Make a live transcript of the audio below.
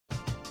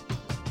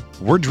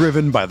We're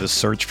driven by the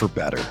search for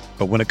better.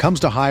 But when it comes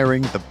to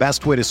hiring, the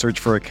best way to search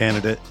for a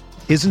candidate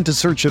isn't to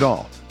search at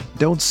all.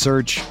 Don't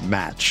search,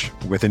 match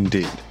with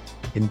Indeed.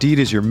 Indeed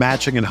is your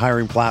matching and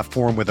hiring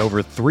platform with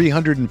over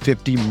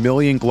 350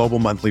 million global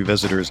monthly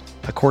visitors,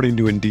 according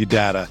to Indeed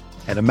data,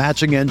 and a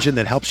matching engine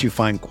that helps you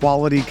find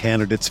quality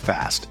candidates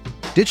fast.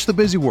 Ditch the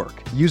busy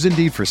work. Use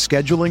Indeed for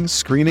scheduling,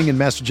 screening, and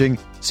messaging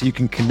so you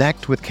can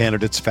connect with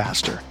candidates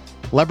faster.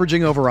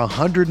 Leveraging over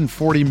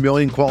 140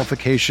 million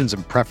qualifications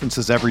and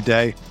preferences every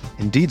day,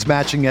 Indeed's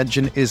matching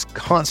engine is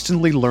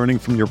constantly learning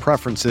from your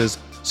preferences,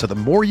 so the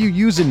more you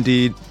use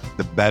Indeed,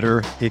 the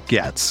better it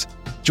gets.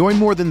 Join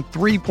more than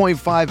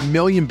 3.5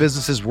 million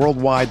businesses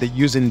worldwide that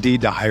use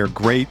Indeed to hire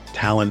great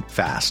talent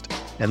fast.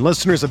 And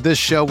listeners of this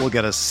show will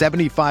get a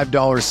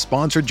 $75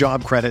 sponsored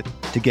job credit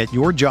to get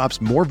your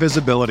jobs more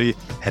visibility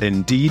at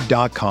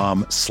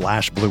Indeed.com/Blue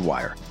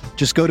Wire.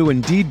 Just go to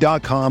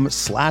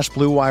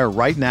Indeed.com/Blue Wire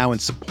right now and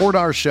support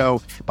our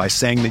show by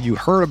saying that you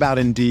heard about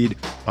Indeed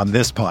on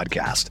this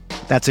podcast.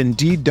 That's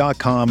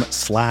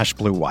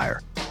Indeed.com/Blue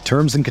Wire.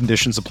 Terms and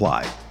conditions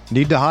apply.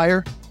 Need to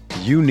hire?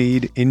 You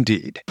need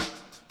Indeed.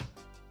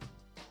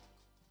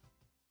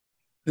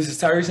 This is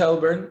Tyrese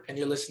Halliburton, and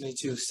you're listening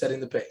to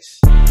Setting the Pace.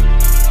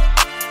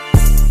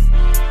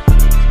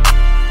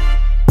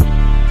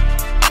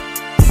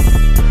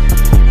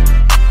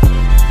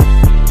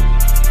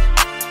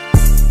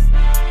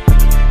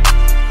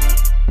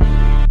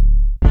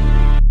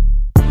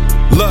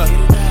 Look,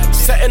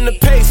 setting the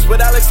pace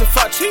with Alex and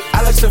Facci.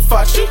 Alex and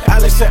Facci.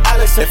 Alex and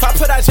Alex. If I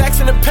put our jacks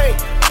in the paint,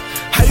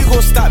 how you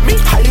gonna stop me?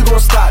 How you gonna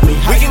stop me?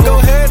 We can go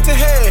head to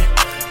head.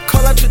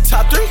 Call out your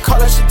top three. Call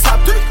out your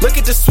top three. Look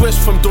at the switch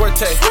from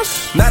Duarte.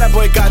 Now that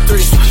boy got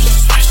three.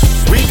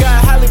 We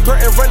got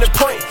Halliburton running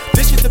point.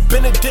 This is the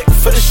Benedict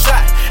for the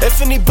shot.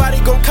 If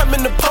anybody gon' come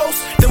in the post,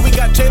 then we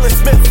got Jalen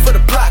Smith for the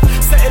block.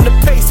 Setting the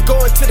pace,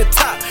 going to the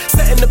top.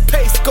 Setting the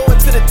pace, going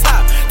to the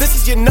top. This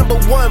is your number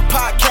one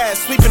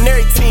podcast. Sweeping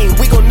every team.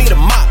 We gon' need a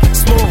mop.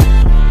 Smooth.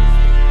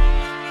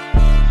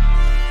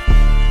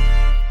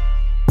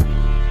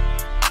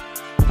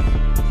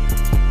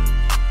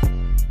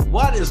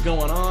 What is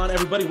going on,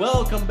 everybody?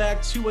 Welcome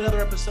back to another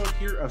episode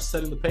here of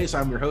Setting the Pace.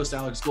 I'm your host,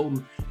 Alex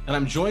Golden, and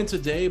I'm joined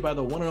today by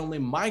the one and only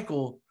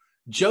Michael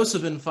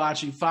Josephine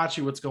Facci.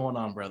 Facci, what's going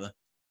on, brother?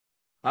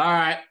 All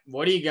right,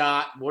 what do you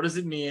got? What does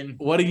it mean?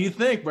 What do you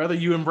think, brother?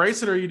 You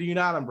embrace it or do you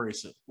not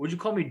embrace it? Would you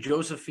call me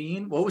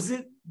Josephine? What was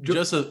it?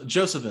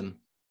 Josephine.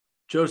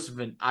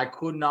 Josephine. I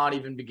could not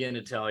even begin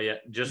to tell you.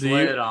 Just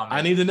lay it on me.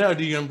 I need to know.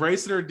 Do you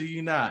embrace it or do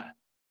you not?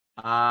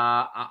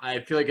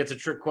 I feel like it's a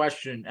trick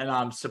question,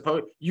 and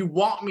you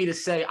want me to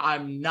say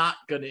I'm not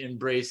going to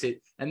embrace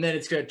it, and then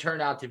it's going to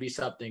turn out to be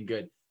something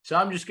good. So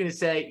I'm just going to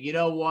say, you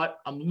know what?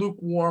 I'm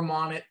lukewarm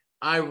on it.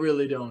 I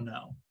really don't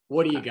know.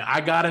 What do you got?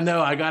 I got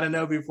to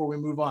know before we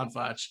move on,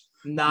 Foch.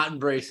 Not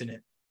embracing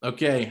it.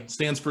 Okay.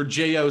 Stands for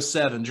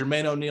J07,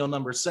 Jermaine O'Neal,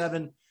 number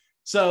 7.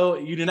 So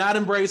you do not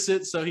embrace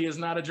it. So he is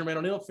not a Jermaine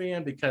O'Neal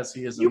fan because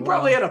he is. You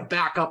probably had a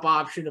backup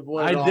option of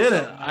what. I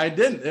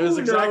didn't. It was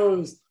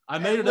exactly. I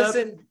made it up.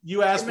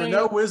 You asked for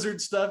no Wizard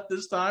stuff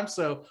this time,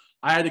 so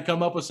I had to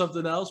come up with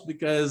something else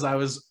because I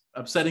was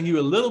upsetting you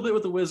a little bit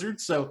with the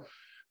Wizards. So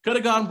could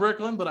have gone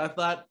Brooklyn, but I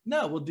thought,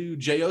 no, we'll do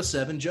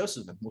J07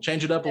 Josephine. We'll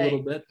change it up a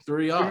little bit.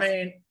 3 off.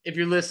 Jermaine, if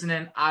you're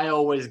listening, I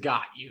always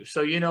got you.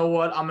 So you know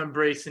what? I'm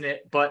embracing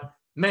it. But,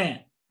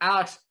 man,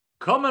 Alex,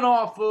 coming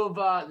off of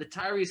the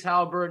Tyrese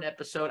Halliburton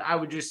episode, I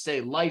would just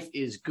say life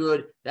is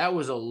good. That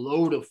was a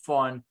load of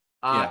fun.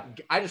 I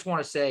just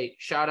want to say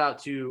shout out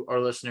to our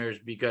listeners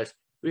because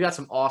we got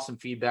some awesome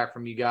feedback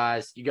from you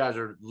guys. You guys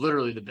are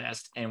literally the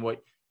best and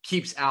what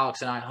keeps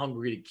Alex and I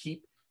hungry to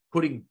keep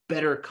putting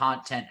better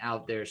content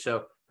out there.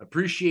 So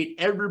appreciate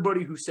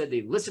everybody who said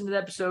they listened to the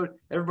episode,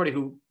 everybody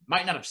who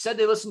might not have said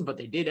they listened, but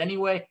they did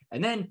anyway.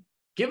 And then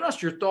giving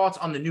us your thoughts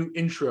on the new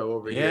intro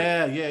over here.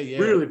 Yeah.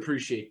 Really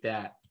appreciate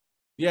that.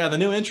 Yeah, the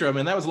new intro,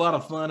 man, that was a lot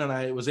of fun, and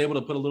I was able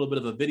to put a little bit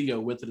of a video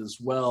with it as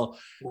well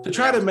to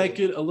try to make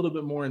it a little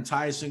bit more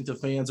enticing to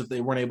fans if they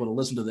weren't able to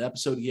listen to the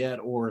episode yet,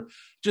 or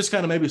just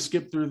kind of maybe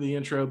skip through the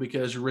intro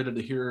because you're ready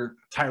to hear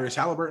Tyrese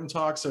Halliburton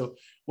talk. So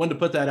wanted to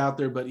put that out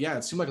there. But, yeah,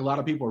 it seemed like a lot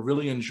of people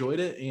really enjoyed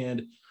it,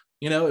 and,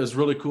 you know, it was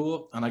really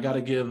cool. And I got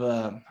to give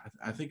I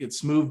think it's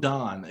Smooth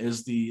Don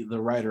is the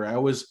writer.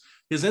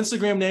 His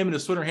Instagram name and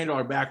his Twitter handle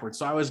are backwards,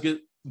 so I always get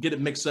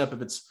it mixed up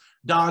if it's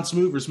Don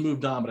Smooth or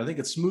Smooth Don, but I think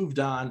it's Smooth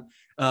Don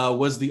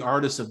was the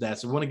artist of that.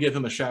 So I want to give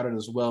him a shout out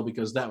as well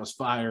because that was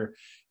fire.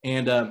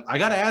 And I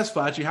got to ask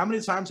Facci, how many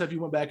times have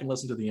you went back and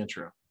listened to the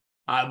intro?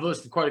 I've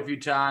listened quite a few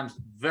times.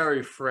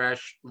 Very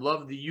fresh.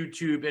 Love the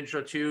YouTube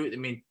intro too. I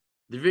mean,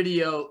 the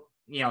video,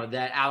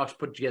 that Alex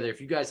put together.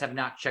 If you guys have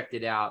not checked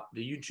it out,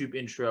 the YouTube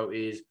intro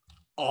is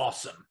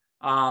awesome.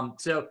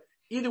 So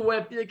either way,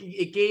 I feel like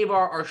it gave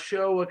our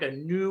show like a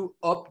new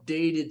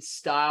updated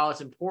style.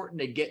 It's important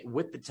to get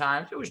with the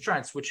times. I always try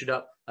and switch it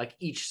up like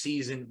each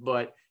season,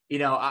 but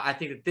I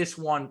think that this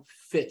one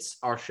fits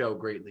our show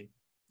greatly.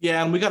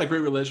 Yeah, and we got a great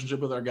relationship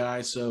with our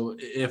guys. So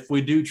if we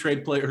do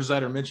trade players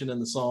that are mentioned in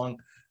the song,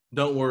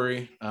 Don't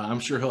worry. I'm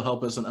sure he'll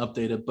help us and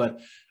update it, but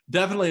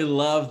definitely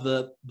love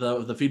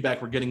the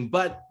feedback we're getting.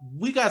 But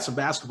we got some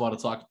basketball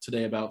to talk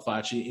today about,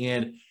 Facci.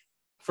 And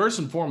first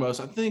and foremost,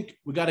 I think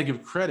we got to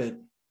give credit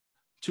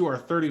to our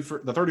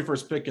the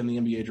 31st pick in the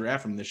NBA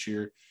draft from this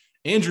year,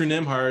 Andrew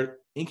Nembhard,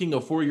 inking a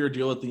 4-year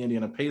deal with the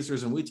Indiana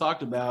Pacers. And we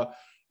talked about,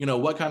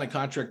 what kind of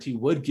contract he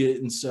would get.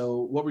 And so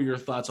what were your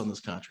thoughts on this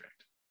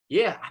contract?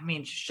 Yeah, I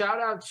mean, shout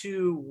out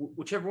to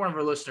whichever one of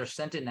our listeners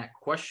sent in that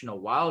question a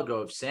while ago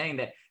of saying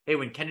that, hey,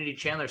 when Kennedy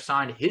Chandler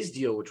signed his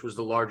deal, which was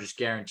the largest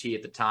guarantee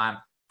at the time,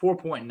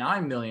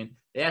 $4.9 million,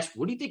 they asked,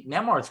 what do you think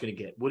Nembhard's going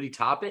to get? Would he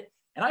top it?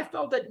 And I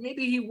felt that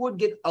maybe he would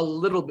get a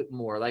little bit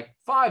more, like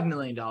 $5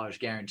 million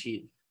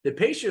guaranteed. The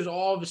Pacers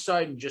all of a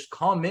sudden just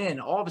come in.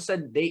 All of a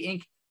sudden, they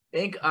ink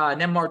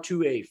Nembhard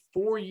to a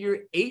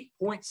 4-year,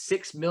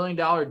 $8.6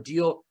 million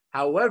deal.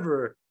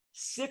 However,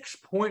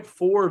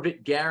 6.4 of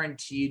it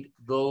guaranteed,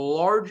 the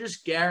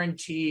largest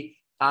guarantee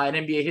in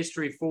NBA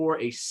history for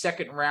a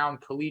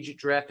second-round collegiate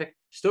draft pick.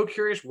 Still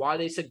curious why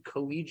they said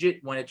collegiate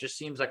when it just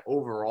seems like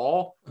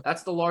overall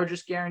that's the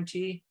largest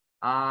guarantee.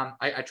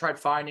 I tried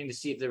finding to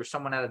see if there was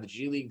someone out of the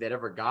G League that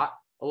ever got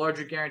a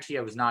larger guarantee.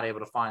 I was not able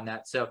to find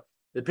that. So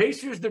the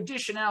Pacers, they're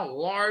dishing out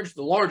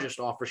the largest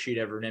offer sheet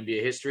ever in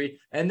NBA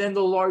history, and then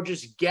the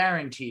largest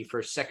guarantee for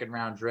a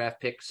second-round draft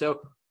pick.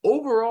 So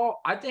overall,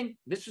 I think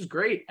this is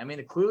great. I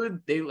mean, clearly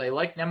they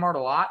like Nembhard a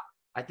lot.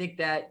 I think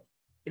that,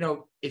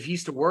 if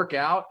he's to work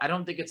out, I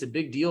don't think it's a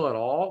big deal at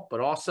all, but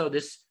also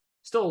this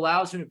still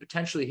allows him to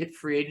potentially hit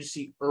free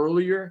agency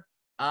earlier.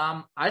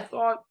 I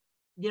thought,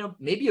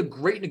 maybe a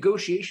great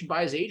negotiation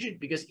by his agent,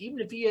 because even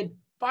if he had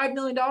 $5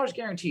 million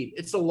guaranteed,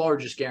 it's the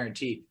largest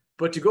guarantee.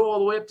 But to go all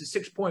the way up to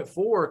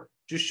 6.4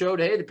 just showed,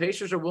 hey, the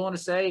Pacers are willing to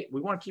say,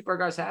 we want to keep our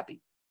guys happy.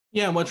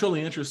 Yeah, and what's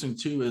really interesting,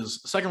 too,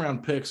 is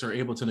second-round picks are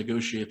able to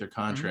negotiate their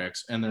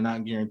contracts, and they're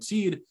not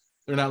guaranteed.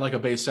 They're not like a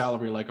base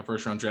salary like a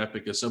first-round draft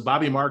pick is. So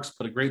Bobby Marks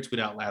put a great tweet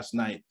out last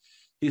night.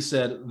 He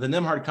said, the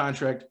Nembhard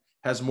contract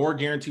has more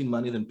guaranteed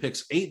money than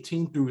picks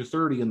 18 through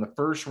 30 in the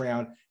first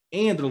round,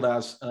 and it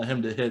allows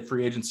him to hit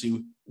free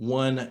agency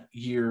 1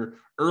 year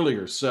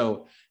earlier.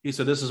 So he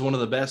said this is one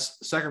of the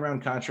best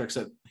second-round contracts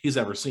that he's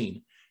ever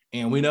seen.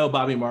 And we know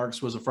Bobby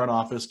Marks was a front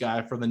office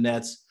guy for the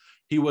Nets.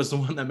 He was the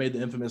one that made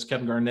the infamous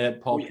Kevin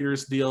Garnett, Paul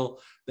Pierce deal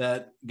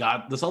that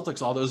got the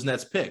Celtics all those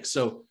Nets picks.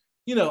 So,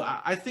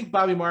 I think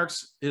Bobby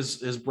Marks,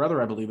 his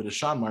brother, I believe it is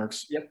Sean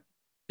Marks,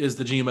 is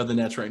the GM of the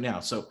Nets right now.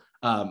 So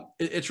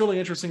it's really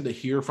interesting to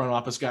hear front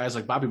office guys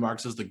like Bobby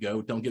Marks is the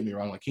GOAT. Don't get me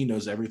wrong. Like, he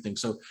knows everything.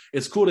 So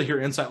it's cool to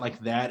hear insight like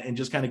that and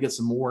just kind of get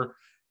some more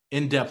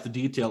in-depth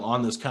detail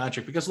on this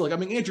contract, because look, I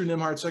mean, Andrew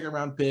Nembhard,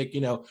 second-round pick,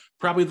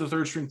 probably the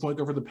third-string point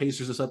guard for the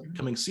Pacers this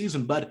upcoming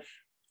season, but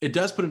it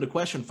does put into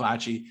question,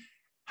 Facci,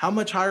 how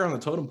much higher on the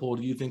totem pole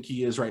do you think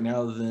he is right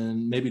now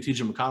than maybe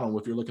T.J. McConnell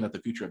if you're looking at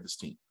the future of this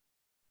team?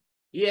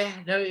 Yeah,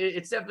 no,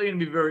 it's definitely going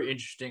to be very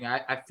interesting.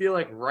 I feel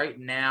like right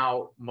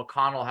now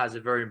McConnell has a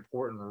very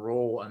important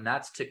role, and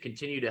that's to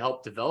continue to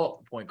help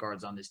develop the point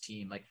guards on this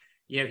team. Like,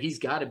 he's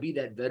got to be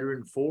that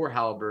veteran for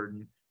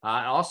Halliburton.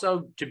 And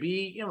also to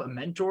be, a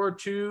mentor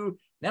to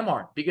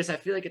Nembhard, because I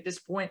feel like at this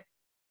point,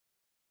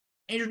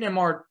 Andrew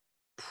Nembhard,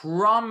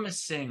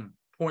 promising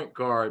point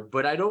guard,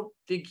 but I don't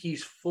think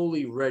he's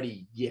fully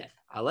ready yet.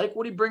 I like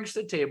what he brings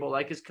to the table,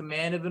 like his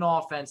command of an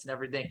offense and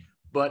everything,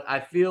 but I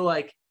feel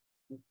like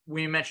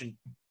we mentioned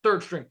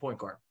third string point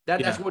guard.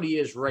 That's what he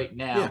is right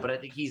now, Yeah. But I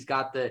think he's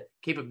got the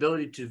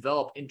capability to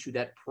develop into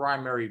that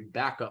primary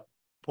backup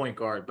point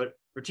guard. But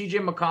for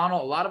TJ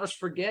McConnell, a lot of us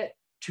forget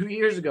 2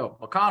 years ago,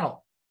 McConnell,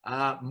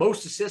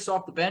 most assists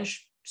off the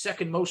bench,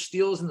 second most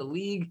steals in the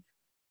league.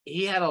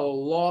 He had a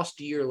lost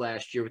year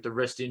last year with the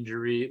wrist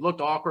injury. It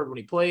looked awkward when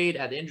he played,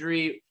 had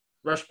injury,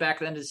 rushed back at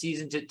the end of the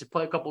season to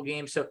play a couple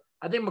games. So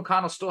I think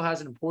McConnell still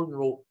has an important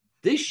role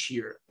this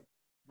year,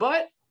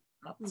 but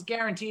nothing's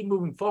guaranteed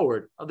moving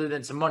forward other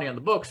than some money on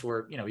the books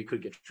where, he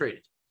could get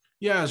traded.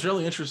 Yeah, it's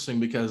really interesting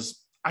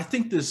because I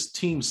think this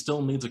team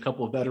still needs a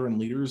couple of veteran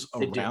leaders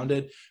around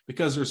it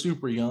because they're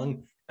super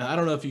young. And I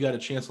don't know if you got a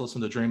chance to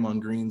listen to Draymond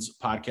Green's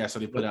podcast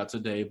that he put out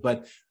today,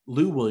 but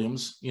Lou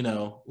Williams,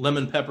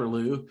 Lemon Pepper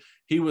Lou,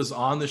 he was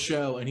on the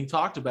show and he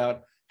talked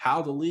about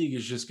how the league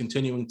is just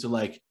continuing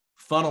to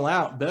funnel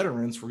out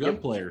veterans for young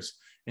players.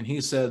 And he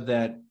said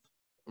that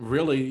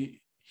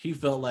really he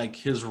felt like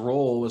his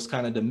role was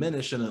kind of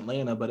diminished in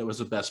Atlanta, but it was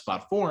the best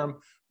spot for him.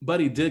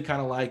 But he did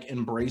kind of like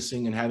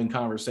embracing and having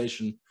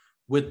conversation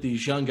with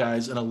these young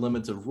guys in a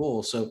limited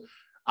role. So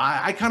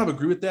I kind of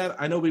agree with that.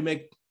 I know we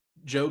make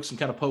jokes and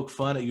kind of poke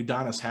fun at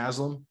Udonis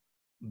Haslem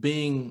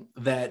being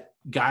that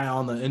guy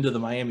on the end of the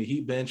Miami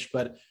Heat bench,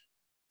 but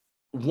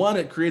one,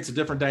 it creates a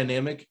different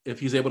dynamic if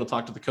he's able to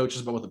talk to the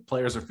coaches about what the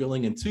players are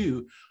feeling, and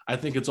two, I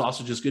think it's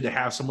also just good to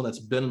have someone that's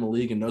been in the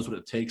league and knows what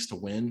it takes to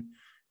win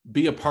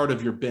be a part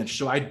of your bench.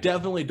 So I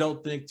definitely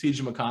don't think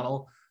TJ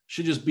McConnell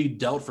should just be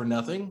dealt for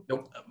nothing.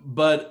 Nope.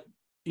 But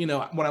when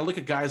I look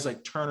at guys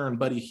like Turner and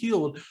Buddy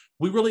Hield,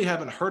 we really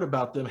haven't heard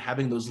about them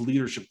having those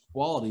leadership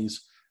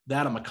qualities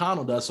that a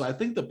McConnell does. So I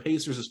think the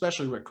Pacers,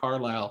 especially Rick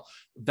Carlisle,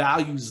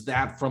 values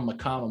that from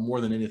McConnell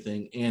more than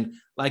anything. And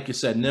like you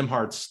said,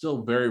 Nembhard's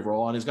still very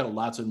raw, and he's got a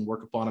lot to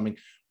work upon. I mean,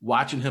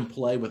 watching him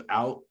play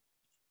without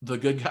the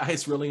good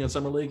guys really in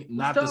Summer League,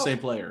 not the same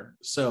player.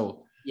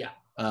 So yeah,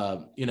 I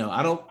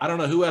don't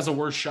know who has a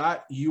worse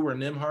shot, you or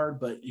Nembhard,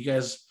 but you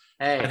guys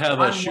have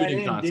a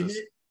shooting contest.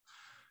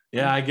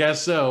 Yeah, I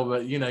guess so.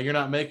 But, you're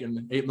not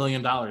making $8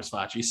 million,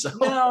 Facci. So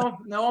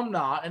no, I'm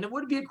not. And it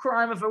would be a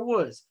crime if it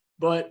was.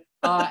 But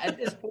at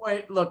this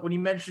point, look, when you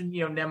mentioned,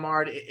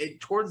 Nembhard,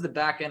 towards the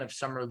back end of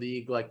Summer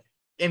League,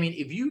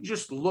 if you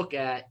just look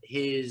at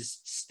his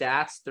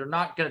stats, they're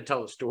not going to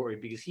tell the story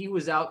because he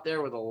was out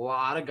there with a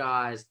lot of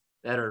guys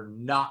that are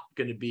not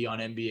going to be on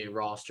NBA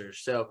rosters.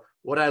 So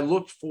what I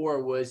looked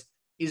for was,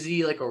 is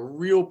he like a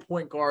real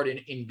point guard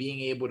in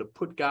being able to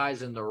put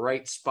guys in the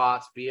right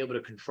spots, be able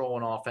to control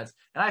an offense?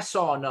 And I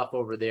saw enough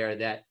over there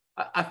that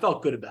I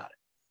felt good about it.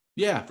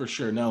 Yeah, for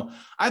sure. No,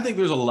 I think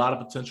there's a lot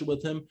of potential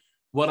with him.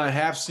 What I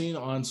have seen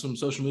on some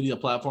social media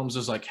platforms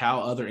is like how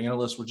other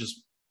analysts were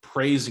just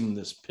praising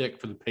this pick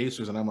for the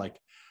Pacers. And I'm like,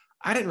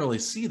 I didn't really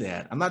see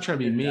that. I'm not trying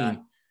to be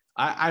mean.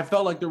 I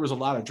felt like there was a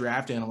lot of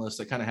draft analysts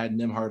that kind of had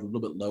Nembhard a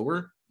little bit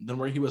lower than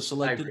where he was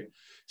selected.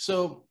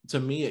 So to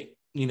me,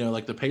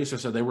 like the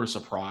Pacers said, they were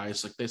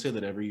surprised. Like they say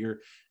that every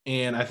year.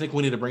 And I think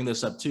we need to bring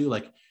this up too.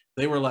 Like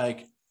they were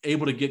like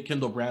able to get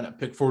Kendall Brown at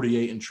pick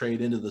 48 and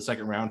trade into the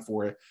second round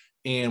for it.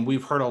 And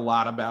we've heard a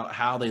lot about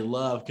how they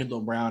love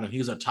Kendall Brown and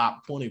he's a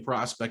top 20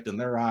 prospect in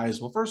their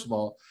eyes. Well, first of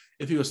all,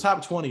 if he was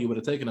top 20, you would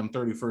have taken him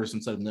 31st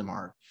instead of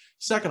Nembhard.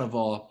 Second of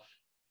all,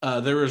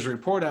 there was a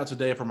report out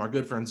today from our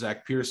good friend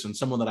Zach Pearson,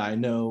 someone that I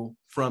know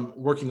from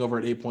working over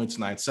at 8 points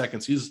 9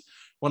 seconds. He's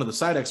one of the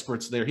site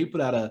experts there. He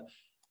put out a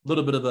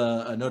little bit of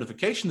a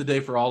notification today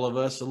for all of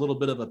us, a little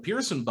bit of a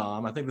Pearson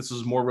bomb. I think this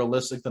is more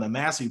realistic than a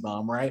Massey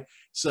bomb, right?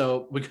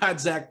 So we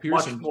got Zach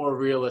Pearson. Much more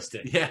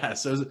realistic. Yeah.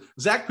 So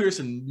Zach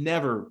Pearson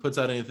never puts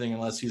out anything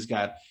unless he's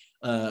got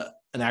an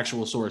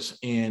actual source.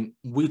 And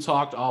we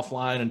talked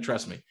offline, and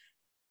trust me,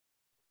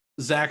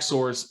 Zach's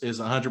source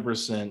is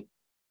 100%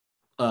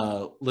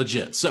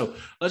 legit. So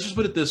let's just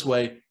put it this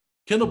way.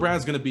 Kendall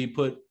Brown's going to be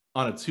put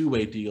on a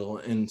two-way deal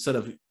instead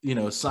of,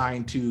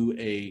 signed to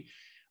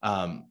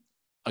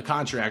a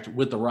contract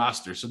with the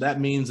roster. So that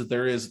means that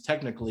there is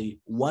technically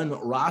one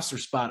roster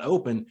spot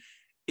open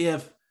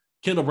if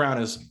Kendall Brown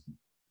is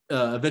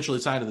eventually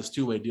signed to this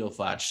two-way deal,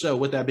 Flash. So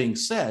with that being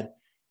said,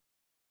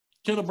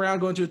 Kendall Brown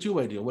going to a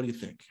two-way deal. What do you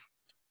think?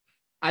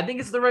 I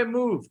think it's the right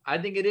move. I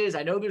think it is.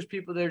 I know there's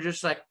people that are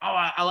just like,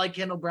 oh, I like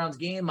Kendall Brown's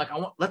game. Like,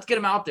 let's get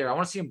him out there. I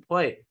want to see him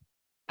play.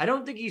 I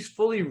don't think he's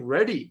fully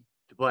ready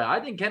to play. I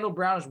think Kendall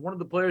Brown is one of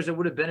the players that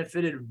would have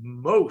benefited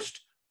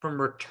most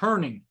from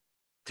returning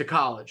to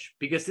college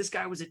because this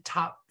guy was a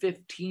top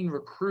 15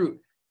 recruit.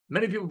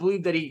 Many people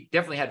believe that he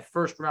definitely had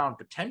first round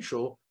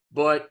potential,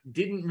 but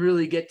didn't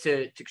really get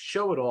to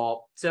show it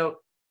all. So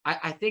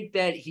I think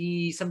that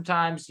he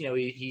sometimes,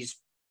 he's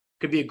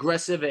could be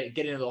aggressive at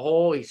getting into the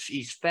hole.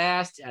 He's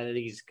fast and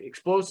he's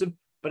explosive,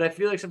 but I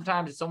feel like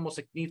sometimes it's almost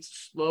like needs to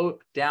slow it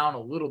down a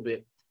little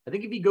bit. I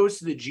think if he goes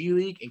to the G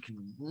League and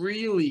can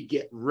really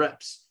get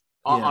reps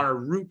on a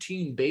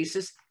routine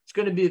basis, it's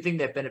going to be the thing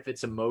that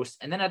benefits him most.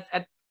 And then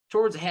at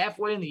towards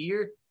halfway in the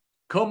year,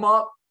 come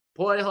up,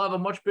 play, he'll have a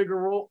much bigger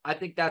role. I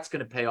think that's going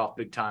to pay off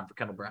big time for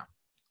Kendall Brown.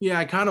 Yeah,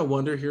 I kind of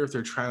wonder here if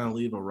they're trying to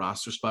leave a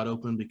roster spot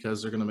open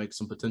because they're going to make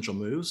some potential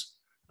moves.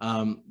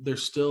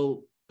 There's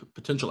still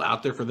potential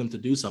out there for them to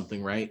do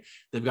something, right?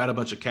 They've got a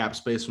bunch of cap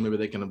space, so maybe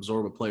they can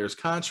absorb a player's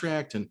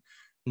contract and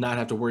not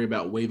have to worry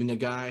about waiving a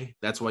guy.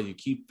 That's why you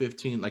keep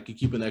 15, like you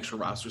keep an extra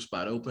roster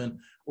spot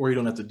open, or you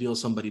don't have to deal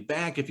somebody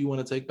back if you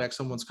want to take back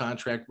someone's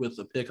contract with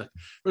a pick. Like,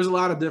 there's a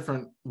lot of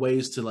different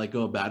ways to like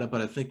go about it,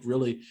 but I think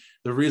really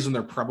the reason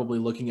they're probably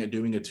looking at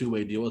doing a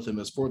two-way deal with him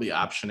is for the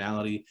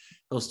optionality.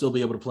 He'll still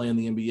be able to play in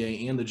the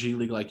NBA and the G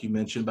League, like you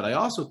mentioned. But I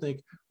also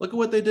think, look at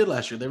what they did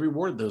last year. They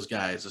rewarded those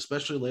guys,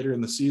 especially later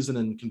in the season,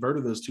 and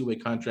converted those two-way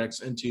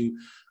contracts into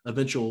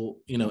eventual,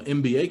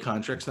 NBA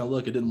contracts. Now,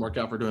 look, it didn't work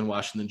out for Dwayne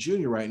Washington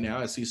Jr. right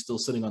now, as he's still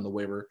sitting on the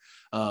waiver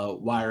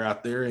wire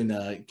out there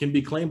and can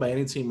be claimed by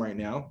any team right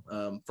now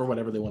for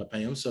whatever they want to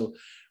pay him. So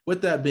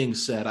with that being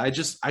said, I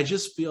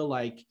just feel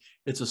like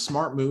it's a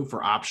smart move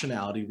for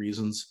optionality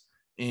reasons.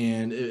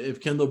 And if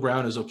Kendall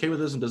Brown is okay with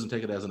this and doesn't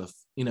take it as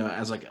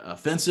as like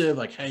offensive,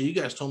 like, hey, you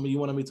guys told me you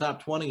want to be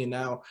top 20 and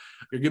now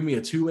you're giving me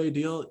a two-way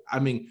deal. I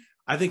mean,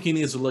 I think he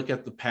needs to look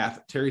at the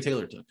path Terry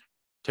Taylor took.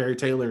 Terry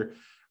Taylor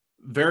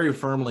very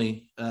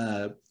firmly,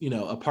 a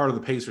part of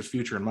the Pacers'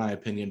 future, in my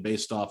opinion,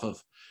 based off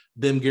of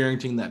them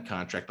guaranteeing that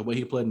contract, the way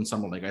he played in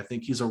Summer League. I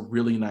think he's a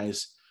really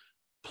nice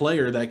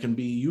player that can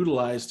be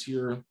utilized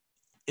here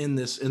in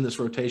this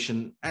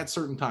rotation at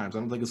certain times. I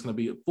don't think it's going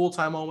to be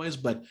full-time always,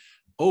 but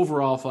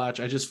overall, Fletch,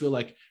 I just feel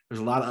like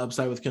there's a lot of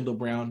upside with Kendall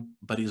Brown,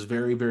 but he's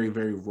very, very,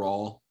 very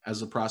raw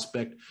as a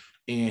prospect,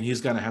 and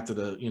he's going to have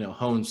to,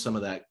 hone some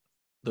of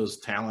the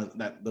talent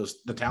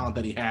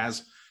that he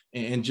has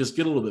and just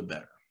get a little bit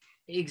better.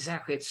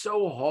 Exactly. It's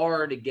so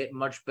hard to get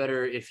much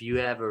better if you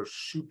have a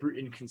super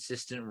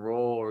inconsistent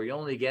role or you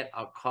only get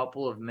a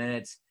couple of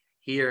minutes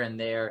here and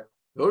there.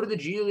 Go to the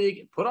G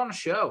League, put on a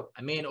show.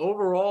 I mean,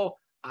 overall,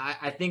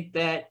 I think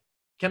that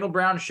Kendall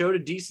Brown showed a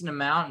decent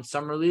amount in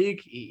Summer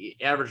League. He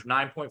averaged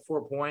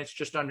 9.4 points,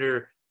 just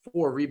under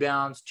 4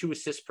 rebounds, 2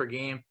 assists per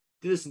game.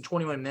 Did this in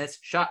 21 minutes,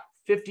 shot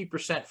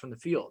 50% from the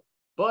field.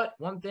 But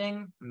one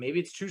thing, maybe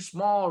it's too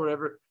small or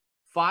whatever,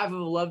 5 of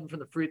 11 from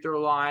the free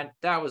throw line.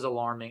 That was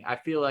alarming. I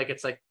feel like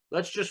it's like,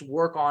 let's just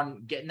work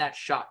on getting that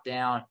shot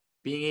down,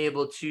 being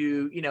able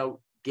to,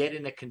 get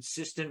in a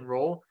consistent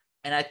role.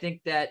 And I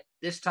think that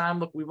this time,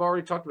 look, we've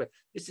already talked about,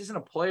 this isn't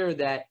a player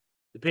that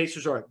the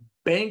Pacers are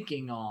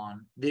banking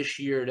on this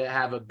year to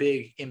have a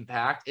big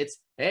impact. It's,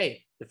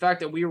 hey, the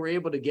fact that we were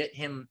able to get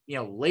him,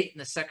 late in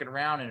the second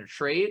round in a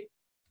trade,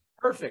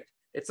 perfect.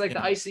 It's like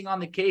the icing on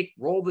the cake,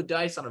 roll the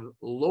dice on a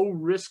low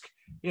risk,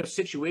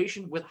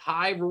 situation with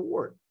high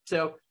reward.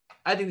 So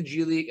I think the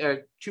G League,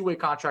 two-way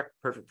contract,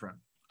 perfect for him.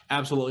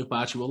 Absolutely,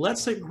 Facci. Well,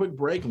 let's take a quick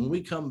break. And when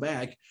we come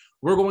back,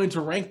 we're going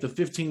to rank the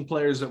 15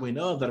 players that we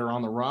know that are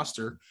on the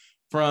roster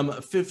from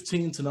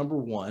 15 to number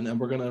 1. And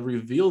we're going to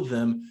reveal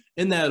them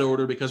in that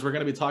order because we're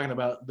going to be talking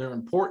about their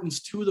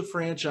importance to the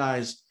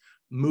franchise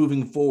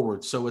moving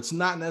forward. So it's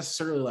not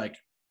necessarily like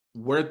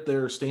where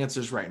their stance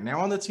is right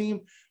now on the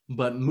team,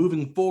 but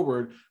moving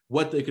forward,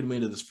 what they could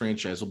mean to this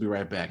franchise. We'll be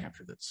right back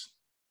after this.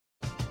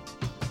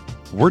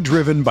 We're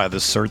driven by the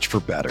search for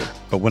better.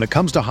 But when it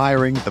comes to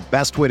hiring, the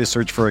best way to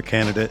search for a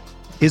candidate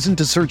isn't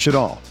to search at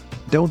all.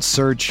 Don't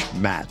search,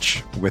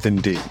 match with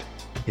Indeed.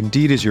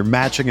 Indeed is your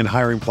matching and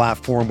hiring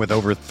platform with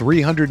over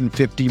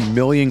 350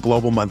 million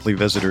global monthly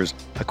visitors,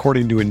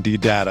 according to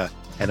Indeed data,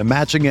 and a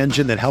matching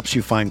engine that helps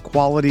you find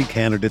quality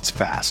candidates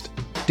fast.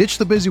 Ditch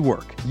the busy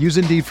work. Use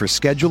Indeed for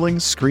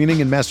scheduling,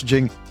 screening, and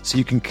messaging so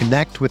you can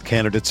connect with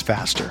candidates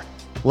faster.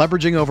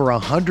 Leveraging over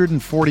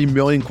 140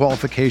 million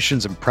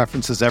qualifications and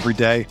preferences every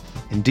day,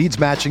 Indeed's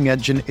matching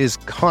engine is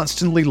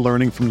constantly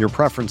learning from your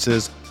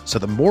preferences, so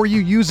the more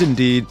you use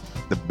Indeed,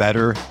 the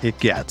better it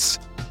gets.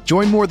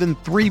 Join more than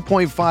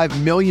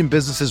 3.5 million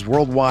businesses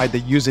worldwide that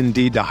use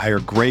Indeed to hire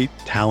great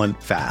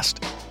talent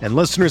fast. And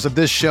listeners of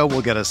this show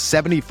will get a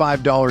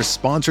 $75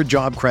 sponsored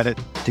job credit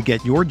to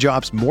get your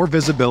jobs more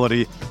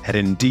visibility at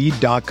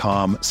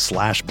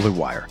Indeed.com/Blue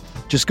Wire.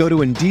 Just go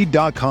to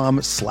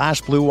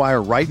Indeed.com/Blue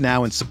Wire right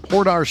now and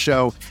support our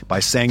show by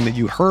saying that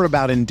you heard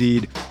about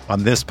Indeed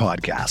on this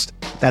podcast.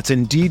 That's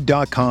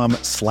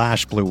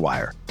Indeed.com/Blue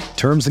Wire.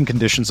 Terms and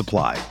conditions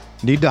apply.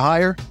 Need to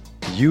hire?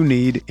 You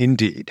need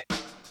Indeed.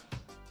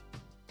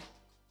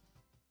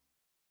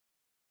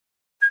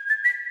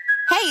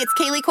 Hey, it's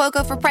Kaylee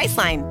Cuoco for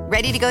Priceline.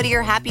 Ready to go to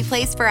your happy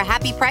place for a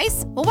happy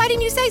price? Well, why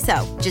didn't you say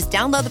so? Just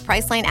download the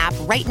Priceline app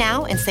right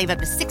now and save up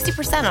to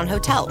 60% on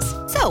hotels.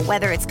 So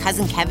whether it's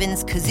Cousin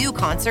Kevin's Kazoo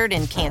Concert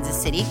in Kansas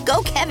City,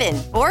 go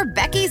Kevin, or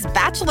Becky's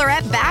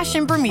Bachelorette Bash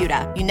in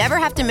Bermuda, you never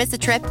have to miss a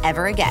trip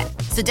ever again.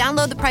 So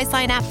download the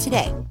Priceline app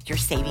today. Your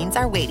savings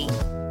are waiting.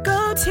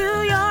 Go to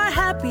your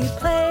happy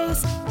place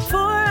for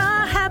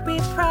a happy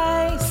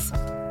price.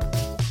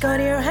 Go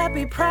to your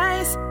happy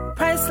price,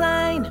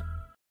 Priceline.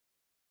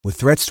 With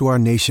threats to our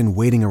nation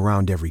waiting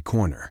around every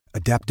corner,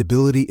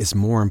 adaptability is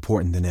more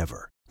important than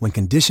ever. When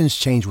conditions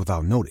change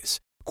without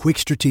notice, quick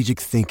strategic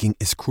thinking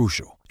is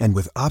crucial. And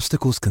with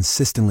obstacles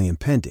consistently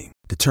impending,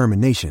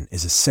 determination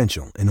is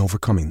essential in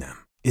overcoming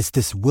them. It's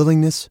this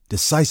willingness,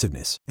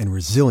 decisiveness, and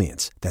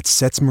resilience that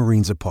sets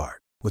Marines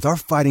apart. With our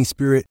fighting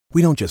spirit,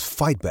 we don't just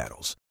fight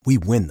battles, we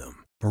win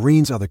them.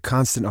 Marines are the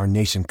constant our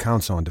nation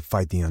counts on to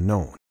fight the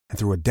unknown. And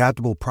through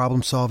adaptable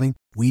problem solving,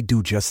 we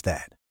do just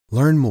that.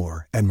 Learn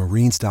more at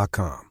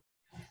Marines.com.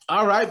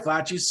 All right,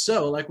 Facci.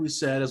 So, like we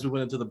said, as we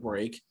went into the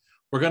break,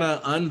 we're going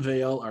to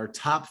unveil our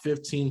top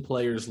 15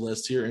 players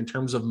list here in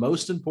terms of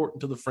most important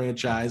to the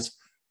franchise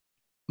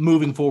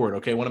moving forward.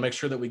 Okay, I want to make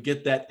sure that we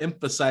get that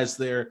emphasized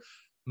there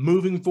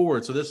moving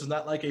forward. So this is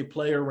not like a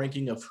player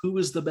ranking of who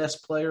is the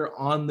best player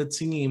on the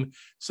team.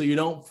 So you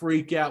don't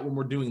freak out when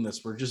we're doing this.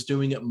 We're just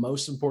doing it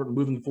most important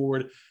moving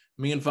forward.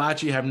 Me and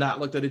Facci have not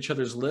looked at each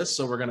other's lists,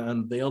 so we're going to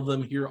unveil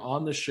them here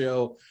on the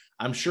show.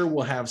 I'm sure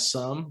we'll have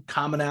some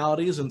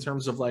commonalities in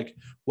terms of like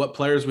what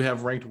players we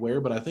have ranked where,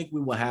 but I think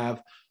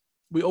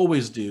we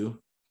always do,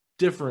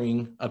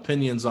 differing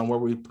opinions on where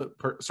we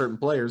put certain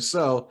players.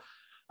 So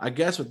I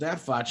guess with that,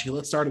 Facci,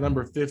 let's start at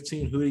number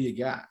 15. Who do you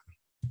got?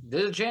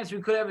 There's a chance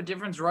we could have a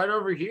difference right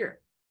over here.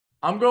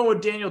 I'm going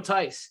with Daniel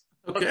Theis.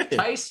 Okay. Look,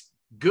 Theis,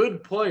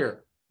 good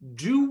player.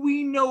 Do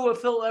we know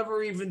if he'll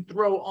ever even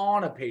throw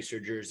on a Pacer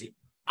jersey?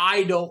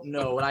 I don't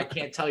know, and I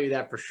can't tell you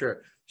that for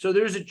sure. So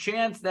there's a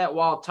chance that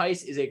while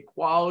Theis is a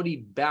quality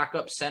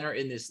backup center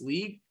in this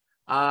league,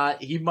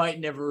 he might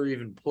never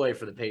even play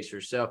for the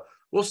Pacers. So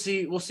we'll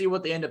see. We'll see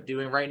what they end up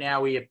doing. Right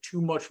now, we have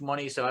too much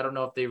money, so I don't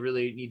know if they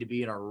really need to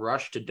be in a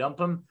rush to dump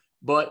him.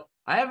 But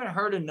I haven't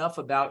heard enough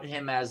about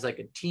him as like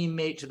a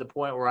teammate to the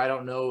point where I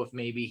don't know if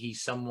maybe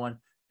he's someone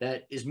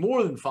that is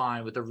more than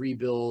fine with a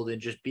rebuild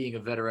and just being a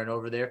veteran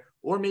over there,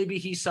 or maybe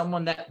he's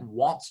someone that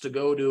wants to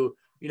go to,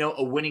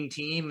 a winning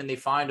team and they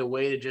find a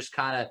way to just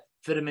kind of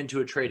fit him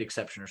into a trade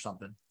exception or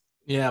something.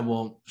 Yeah,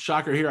 well,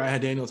 shocker here. I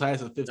had Daniel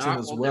Tice at 15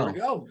 as well. There we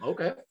go.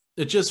 Okay.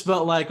 It just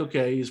felt like,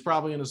 okay, he's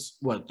probably in his,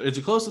 what, is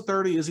he close to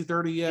 30? Is he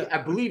 30 yet? I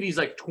believe he's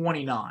like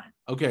 29.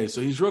 Okay,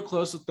 so he's real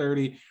close to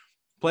 30.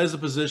 Plays a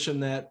position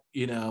that,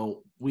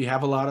 we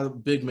have a lot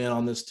of big men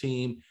on this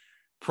team.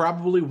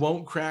 Probably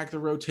won't crack the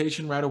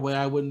rotation right away,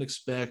 I wouldn't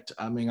expect.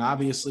 I mean,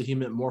 obviously he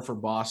meant more for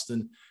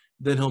Boston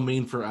than he'll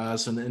mean for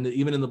us. And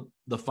even in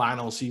the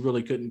finals, he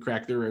really couldn't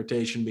crack the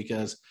rotation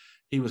because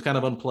he was kind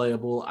of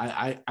unplayable.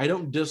 I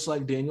don't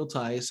dislike Daniel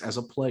Tice as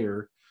a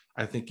player.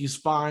 I think he's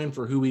fine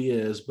for who he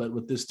is, but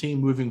with this team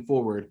moving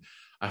forward,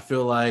 I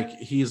feel like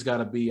he's got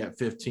to be at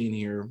 15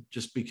 here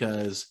just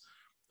because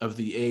of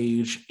the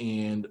age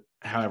and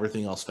how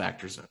everything else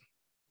factors in.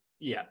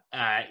 Yeah.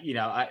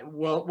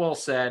 Well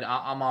said.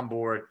 I'm on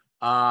board.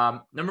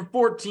 Number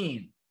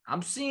 14,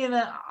 I'm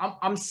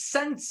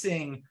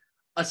sensing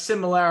a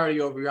similarity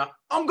over here.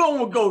 I'm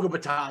going with Goga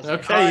Bitadze.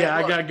 Okay,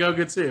 I got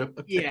Goga too.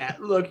 Yeah,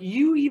 look,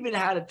 you even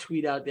had a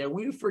tweet out there.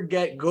 We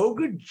forget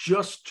Goga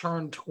just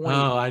turned 20.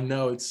 Oh, I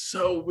know. It's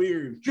so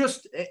weird.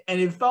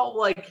 And it felt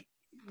like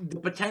the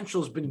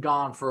potential's been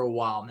gone for a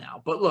while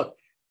now. But look,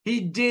 he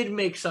did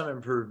make some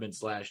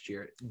improvements last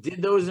year.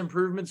 Did those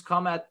improvements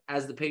come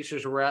as the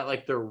Pacers were at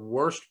like their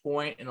worst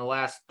point in the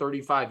last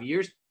 35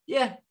 years?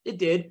 Yeah, it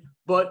did.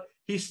 But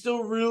he's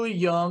still really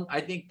young.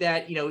 I think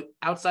that,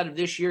 outside of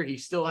this year, he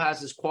still has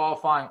his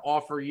qualifying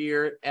offer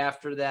year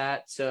after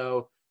that.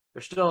 So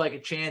there's still like a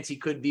chance he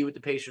could be with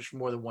the Pacers for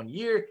more than 1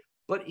 year.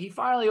 But he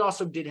finally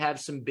also did have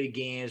some big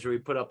games where he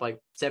put up like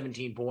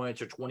 17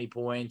 points or 20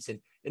 points. And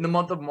in the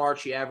month of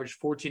March, he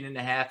averaged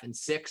 14.5 and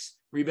 6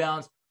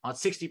 rebounds on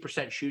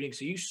 60% shooting.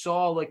 So you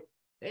saw like,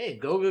 hey,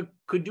 Goga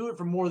could do it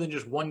for more than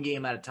just one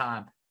game at a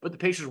time. But the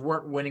Pacers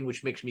weren't winning,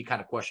 which makes me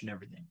kind of question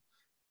everything.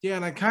 Yeah,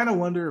 and I kind of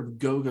wonder if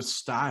Goga's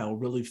style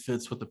really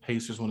fits what the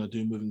Pacers want to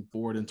do moving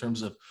forward in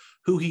terms of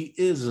who he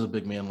is as a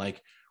big man.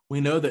 Like,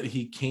 we know that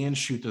he can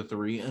shoot the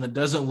three, and it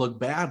doesn't look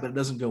bad, but it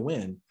doesn't go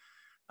in.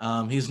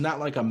 He's not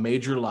like a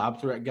major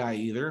lob threat guy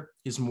either.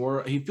 He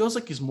feels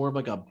like he's more of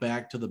like a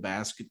back to the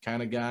basket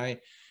kind of guy.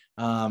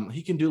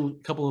 He can do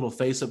a couple little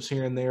face-ups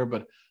here and there,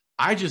 but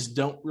I just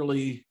don't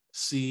really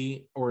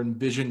see or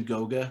envision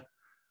Goga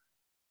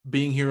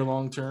being here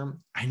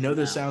long-term. I know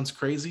this sounds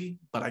crazy,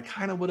 but I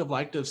kind of would have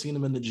liked to have seen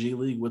him in the G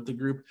League with the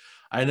group.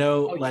 I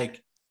know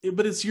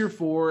but it's year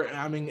 4.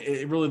 I mean,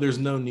 there's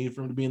no need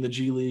for him to be in the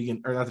G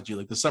League or not the G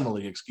League, the Summer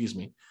League, excuse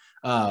me.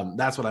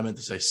 That's what I meant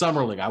to say.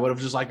 Summer League. I would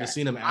have just liked to have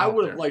seen him out I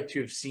would have there. liked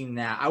to have seen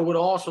that. I would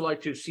also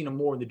like to have seen him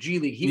more in the G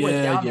League. He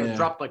went down there and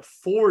dropped like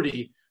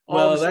 40.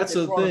 Well, that's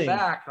the thing.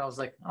 Back, and I was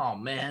like, oh,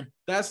 man.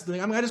 That's the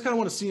thing. I mean, I just kind of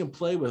want to see him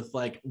play with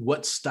like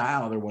what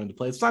style they're wanting to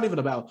play. It's not even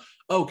about,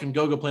 can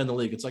Goga play in the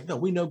league? It's like, no,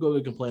 we know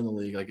Goga can play in the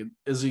league. Like,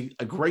 is he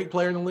a great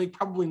player in the league?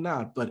 Probably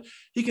not, but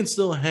he can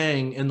still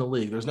hang in the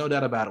league. There's no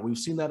doubt about it. We've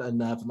seen that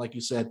enough. And like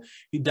you said,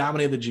 he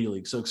dominated the G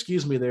League. So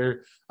excuse me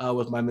there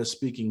with my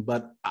misspeaking,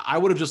 but I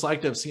would have just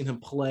liked to have seen him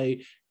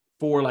play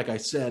for, like I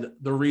said,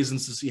 the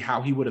reasons to see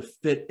how he would have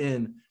fit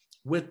in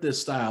with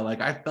this style. Like,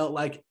 I felt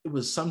like it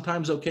was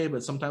sometimes okay,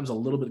 but sometimes a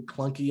little bit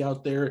clunky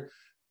out there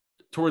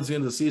towards the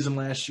end of the season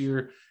last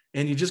year.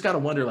 And you just got to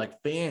wonder,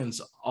 like, fans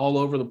all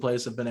over the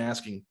place have been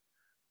asking,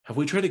 have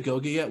we traded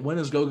Goga yet? When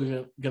is Goga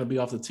going to be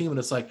off the team? And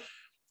it's like,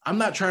 I'm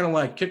not trying to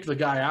like kick the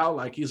guy out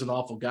like he's an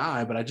awful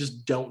guy, but I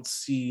just don't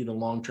see the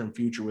long-term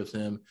future with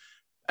him.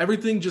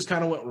 Everything just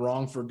kind of went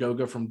wrong for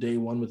Goga from day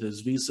one with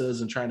his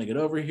visas and trying to get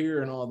over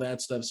here and all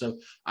that stuff. So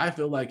I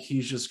feel like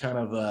he's just kind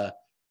of,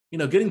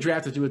 getting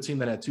drafted to a team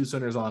that had 2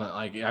 centers on it.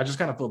 Like, I just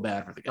kind of feel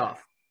bad for the guy.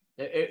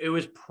 It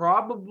was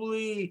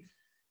probably,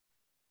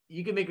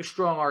 you can make a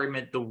strong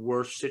argument, the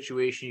worst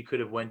situation you could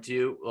have went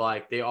to.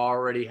 Like, they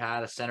already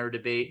had a center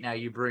debate. Now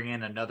you bring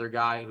in another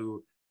guy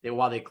who,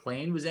 while they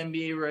claimed was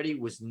NBA ready,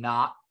 was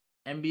not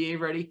NBA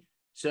ready.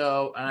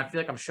 So, and I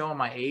feel like I'm showing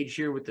my age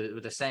here with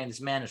the saying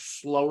this man is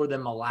slower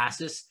than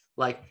molasses.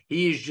 Like,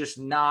 he is just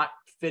not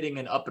fitting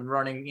an up and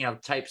running,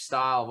 type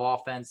style of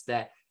offense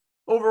that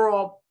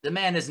overall, the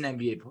man is an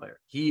NBA player.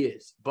 He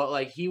is. But,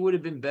 like, he would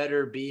have been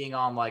better being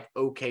on, like,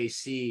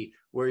 OKC,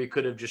 where he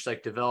could have just,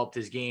 like, developed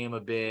his game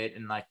a bit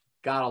and, like,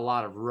 got a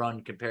lot of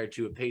run compared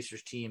to a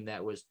Pacers team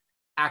that was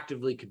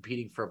actively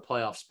competing for a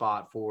playoff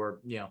spot for,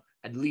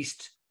 at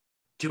least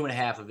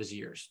 2.5 of his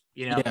years,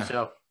 Yeah.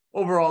 So,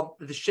 overall,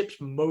 the ship's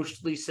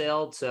mostly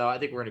sailed, so I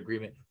think we're in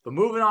agreement. But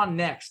moving on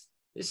next,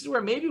 this is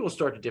where maybe we'll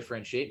start to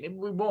differentiate. Maybe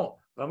we won't.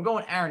 But I'm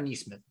going Aaron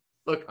Nesmith.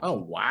 Look. Oh,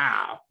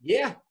 wow.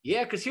 Yeah,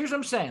 because here's what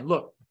I'm saying.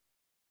 Look,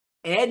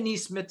 add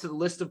Nesmith to the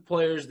list of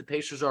players the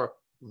Pacers are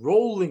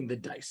rolling the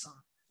dice on.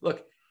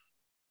 Look,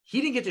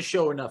 he didn't get to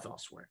show enough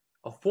elsewhere.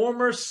 A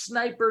former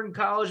sniper in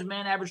college,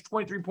 man, averaged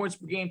 23 points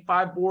per game,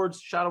 5 boards,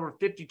 shot over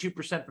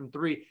 52% from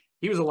 3.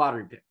 He was a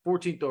lottery pick,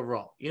 14th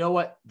overall. You know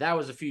what? That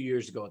was a few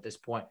years ago at this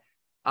point.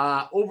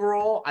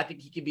 Overall, I think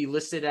he could be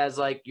listed as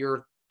like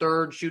your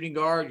 3rd shooting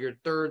guard, your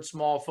 3rd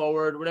small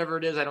forward, whatever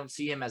it is. I don't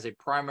see him as a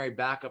primary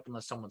backup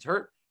unless someone's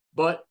hurt.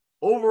 But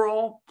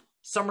overall,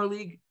 Summer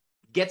League,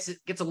 gets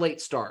a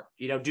late start,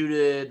 due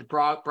to the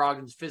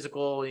Brogdon's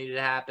physical needed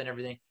to happen,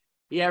 everything.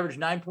 He averaged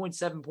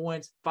 9.7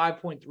 points,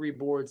 5.3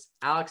 boards.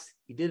 Alex,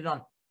 he did it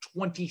on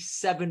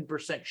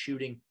 27%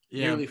 shooting,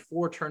 nearly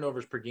 4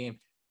 turnovers per game.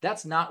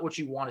 That's not what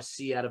you want to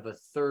see out of a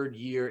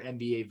third-year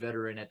NBA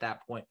veteran at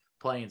that point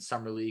playing in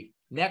Summer League.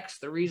 Next,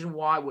 the reason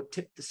why would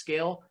tip the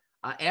scale,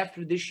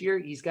 after this year,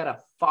 he's got a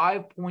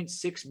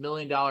 $5.6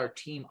 million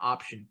team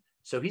option.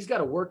 So he's got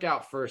to work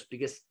out first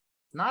because it's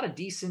not a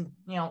decent,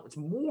 it's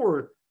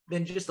more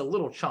than just a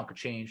little chunk of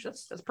change.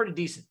 That's pretty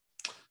decent.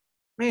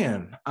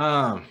 Man,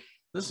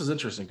 this is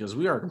interesting because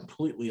we are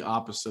completely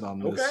opposite on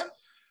this.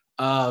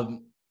 Okay.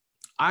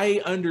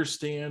 I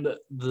understand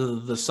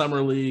the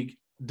Summer League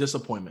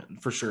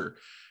disappointment for sure.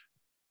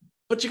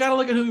 But you got to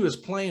look at who he was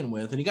playing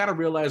with, and you got to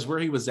realize where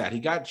he was at. He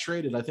got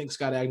traded. I think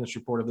Scott Agnes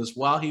reported this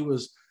while he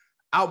was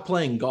out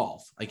playing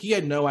golf. Like, he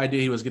had no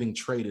idea he was getting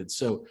traded.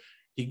 So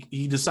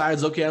he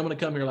decides, okay, I'm going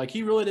to come here. Like,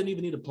 he really didn't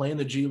even need to play in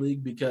the G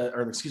League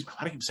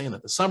I keep saying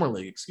that, the Summer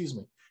League, excuse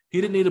me.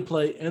 He didn't need to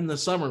play in the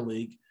Summer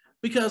League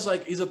because,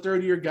 like, he's a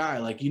third-year guy.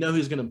 Like, he's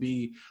going to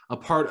be a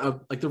part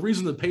of, like, the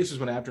reason the Pacers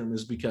went after him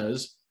is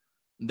because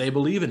they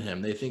believe in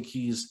him. They think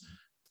he's,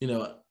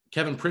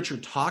 Kevin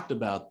Pritchard talked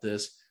about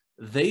this.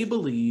 They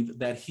believe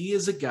that he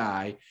is a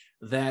guy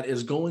that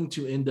is going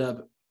to end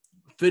up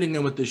fitting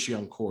in with this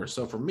young core.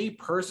 So for me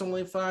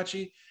personally,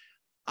 Facci,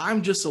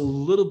 I'm just a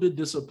little bit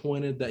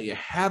disappointed that you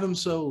have him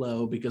so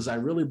low because I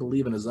really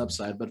believe in his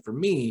upside. But for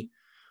me,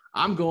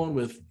 I'm going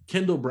with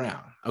Kendall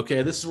Brown.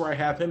 Okay, this is where I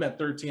have him at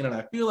 13, and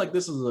I feel like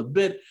this is a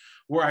bit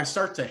where I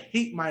start to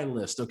hate my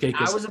list. Okay,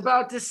 I was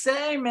about to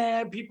say,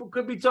 man, people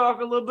could be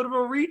talking a little bit of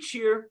a reach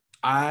here.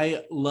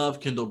 I love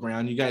Kendall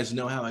Brown. You guys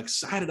know how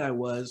excited I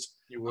was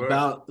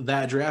about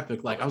that draft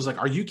pick. Like, I was like,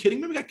 are you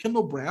kidding me? We got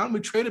Kendall Brown. We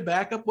traded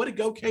back up. Way to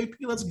go, KP.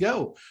 Let's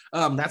go.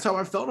 That's how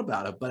I felt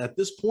about it. But at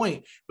this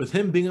point, with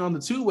him being on the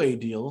two-way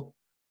deal,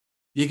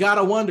 you got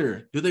to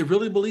wonder, do they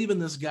really believe in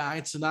this guy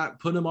to not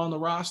put him on the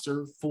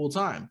roster full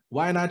time?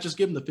 Why not just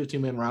give him the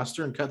 15-man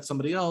roster and cut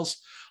somebody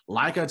else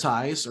like a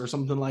Tice or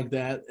something like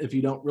that if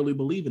you don't really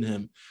believe in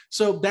him?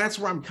 So that's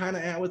where I'm kind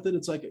of at with it.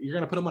 It's like, you're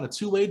going to put him on a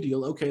two-way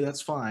deal. Okay,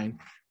 that's fine.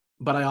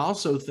 But I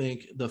also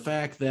think the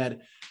fact that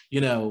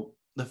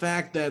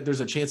there's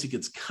a chance he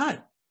gets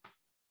cut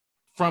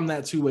from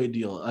that two-way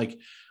deal, like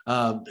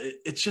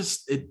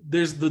there's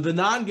the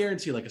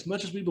non-guarantee. Like, as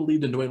much as we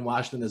believed in Dwayne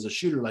Washington as a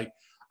shooter, like,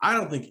 I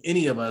don't think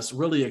any of us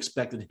really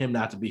expected him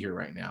not to be here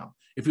right now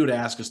if you would have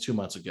asked us 2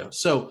 months ago.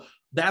 So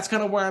that's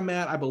kind of where I'm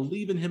at. I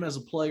believe in him as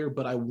a player,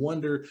 but I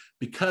wonder,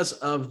 because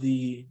of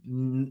the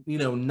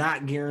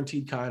not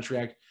guaranteed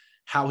contract,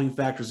 how he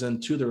factors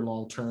into their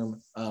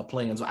long-term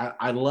plans.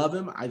 I love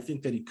him. I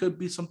think that he could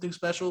be something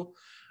special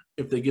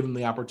if they give him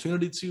the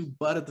opportunity to,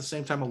 but at the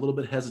same time, a little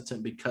bit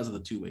hesitant because of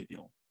the two-way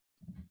deal.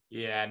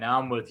 Yeah, now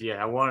I'm with you.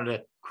 I wanted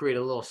to create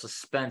a little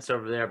suspense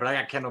over there, but I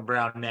got Kendall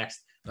Brown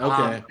next.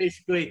 Okay.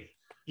 Basically,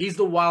 he's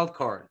the wild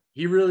card.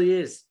 He really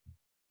is.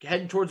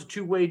 Heading towards a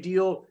two-way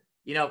deal,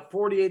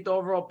 48th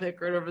overall pick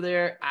right over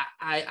there.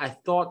 I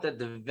thought that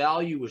the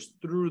value was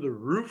through the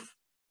roof.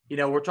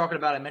 We're talking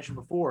about, I mentioned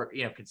before,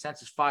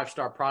 consensus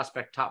 5-star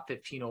prospect, top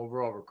 15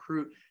 overall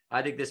recruit.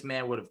 I think this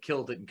man would have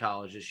killed it in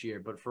college this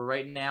year. But for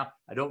right now,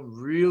 I don't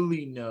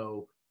really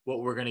know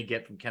what we're going to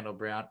get from Kendall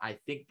Brown. I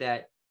think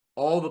that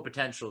all the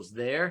potential is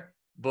there.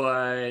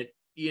 But,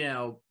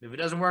 if it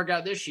doesn't work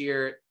out this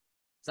year,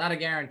 it's not a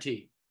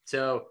guarantee.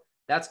 So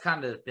that's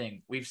kind of the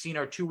thing. We've seen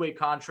our two-way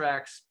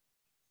contracts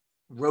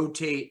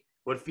rotate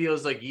what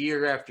feels like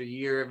year after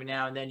year. Every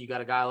now and then you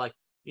got a guy like,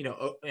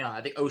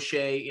 I think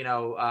O'Shea,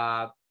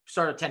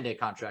 started a 10-day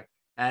contract,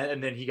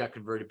 and then he got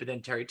converted. But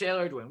then Terry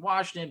Taylor, Dwayne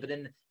Washington. But then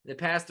in the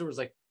past, there was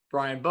like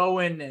Brian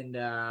Bowen. And,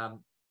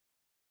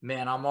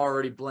 man, I'm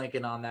already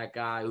blanking on that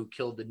guy who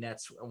killed the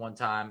Nets at one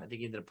time. I think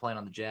he ended up playing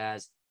on the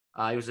Jazz.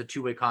 He was a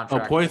two-way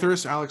contract. Oh,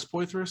 Poitras? Alex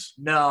Poitras?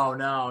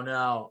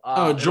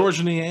 No.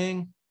 George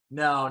Niang?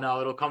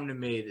 No, it'll come to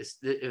me.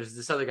 It was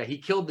this other guy. He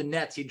killed the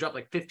Nets. He dropped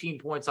like 15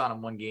 points on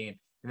him one game,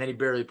 and then he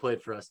barely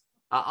played for us.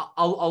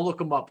 I'll look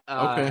him up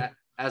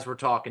as we're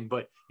talking.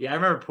 But yeah, I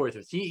remember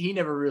Poitras. He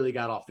never really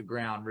got off the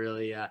ground,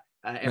 really.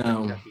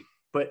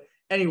 But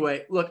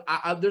anyway, look,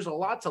 there's a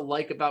lot to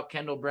like about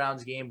Kendall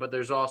Brown's game, but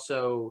there's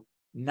also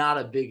not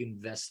a big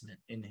investment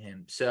in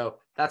him. So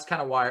that's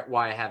kind of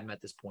why I have him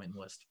at this point in the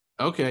list.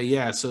 Okay,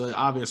 yeah. So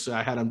obviously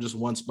I had him just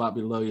one spot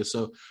below you.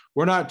 So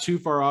we're not too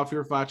far off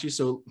here, Facci.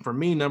 So for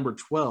me, number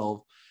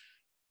 12,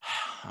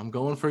 I'm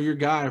going for your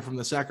guy from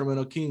the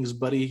Sacramento Kings,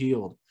 Buddy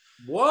Hield.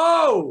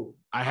 Whoa!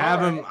 I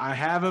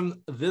have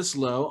him this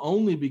low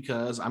only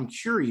because I'm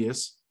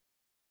curious.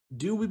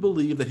 Do we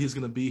believe that he's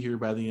going to be here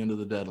by the end of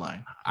the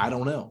deadline? I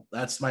don't know.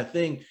 That's my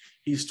thing.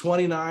 He's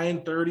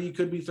 29, 30,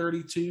 could be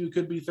 32,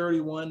 could be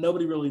 31.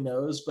 Nobody really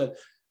knows, but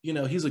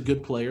he's a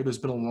good player. There's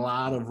been a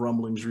lot of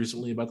rumblings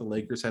recently about the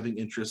Lakers having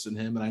interest in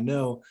him. And I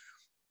know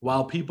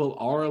while people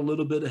are a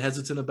little bit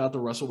hesitant about the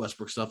Russell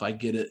Westbrook stuff, I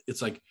get it.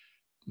 It's like,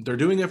 They're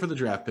doing it for the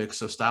draft picks,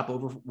 so stop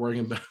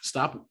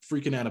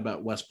freaking out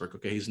about Westbrook.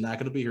 Okay, he's not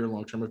going to be here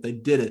long term. If they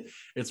did it,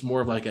 it's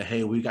more of like a,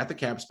 hey, we got the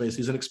cap space.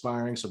 He's an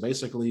expiring, so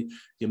basically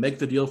you make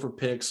the deal for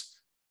picks,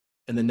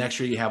 and then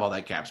next year you have all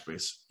that cap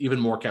space, even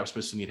more cap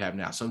space than you'd have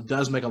now. So it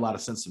does make a lot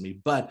of sense to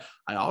me. But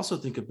I also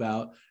think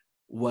about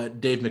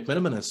what Dave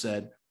McMenamin has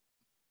said.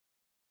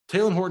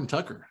 Talen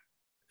Horton-Tucker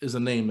is a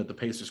name that the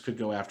Pacers could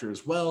go after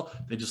as well.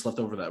 They just left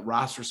over that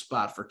roster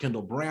spot for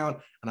Kendall Brown,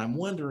 and I'm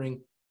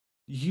wondering.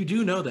 You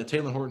do know that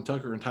Talen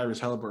Horton-Tucker and Tyrese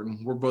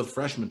Halliburton were both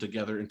freshmen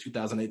together in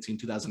 2018,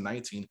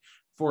 2019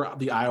 for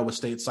the Iowa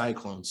State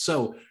Cyclones.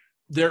 So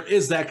there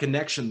is that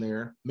connection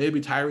there.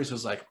 Maybe Tyrese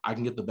is like, I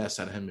can get the best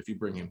out of him if you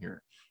bring him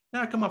here.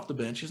 Now, come off the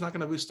bench. He's not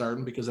going to be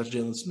starting because that's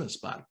Jalen Smith's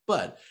spot.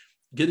 But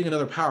getting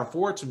another power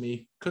forward to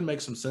me could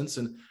make some sense.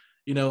 And,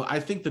 you know,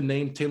 I think the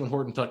name Talen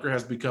Horton-Tucker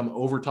has become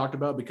over-talked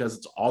about because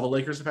it's all the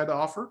Lakers have had to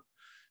offer.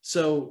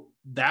 So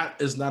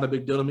that is not a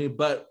big deal to me.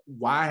 But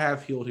why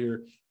have Hield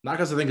here? Not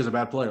because I think he's a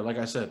bad player. Like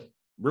I said,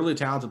 really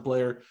talented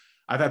player.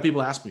 I've had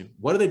people ask me,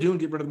 what do they do and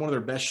get rid of one of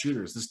their best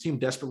shooters? This team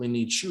desperately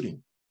needs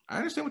shooting. I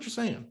understand what you're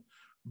saying.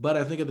 But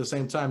I think at the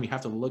same time, you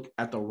have to look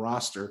at the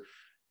roster,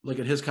 look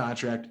at his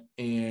contract,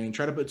 and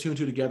try to put two and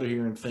two together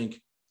here and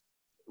think,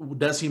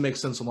 does he make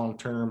sense long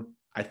term?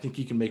 I think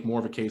he can make more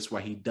of a case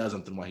why he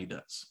doesn't than why he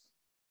does.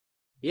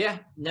 Yeah,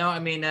 no, I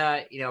mean,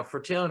 you know, for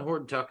Talen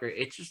Horton-Tucker,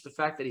 it's just the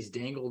fact that he's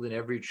dangled in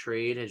every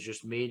trade has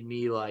just made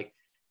me like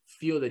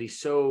feel that he's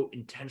so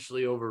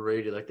intentionally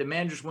overrated. Like the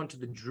man just went to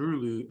the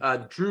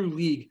Drew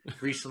League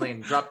recently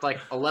and dropped like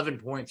 11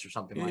 points or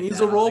something like that. He's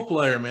a role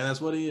player, man. That's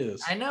what he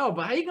is. I know,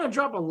 but how are you going to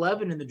drop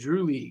 11 in the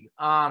Drew League?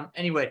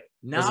 Anyway,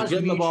 was he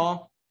getting the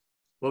ball?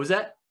 What was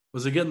that?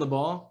 Was he getting the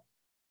ball?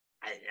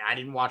 I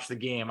didn't watch the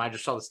game. I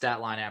just saw the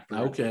stat line after.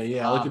 Okay,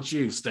 yeah, look at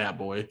you, stat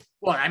boy.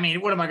 Well, I mean,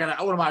 what am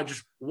I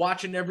just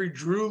watching every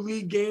Drew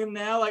League game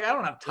now? Like, I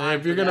don't have time.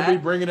 If you're going to be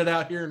bringing it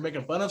out here and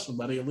making fun of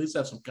somebody, at least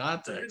have some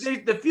context.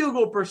 The field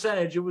goal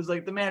percentage, it was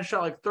like the man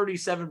shot like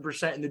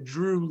 37% in the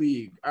Drew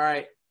League. All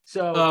right.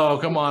 So, oh,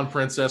 come on,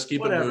 princess.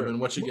 Keep it moving.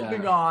 What you got?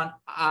 Moving on.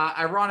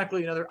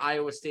 Ironically, another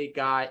Iowa State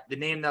guy, the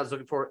name that I was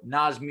looking for,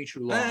 Naz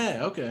Mitrulon. Hey,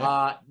 okay.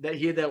 That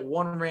he had that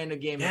one random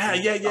game.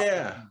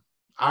 Yeah.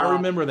 I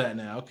remember that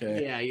now.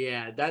 Okay.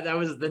 Yeah. That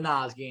was the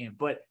Nas game.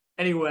 But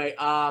anyway,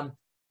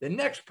 the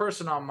next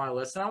person on my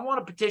list, and I want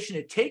to petition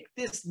to take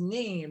this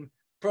name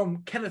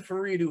from Kenneth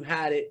Faried, who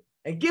had it,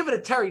 and give it to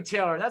Terry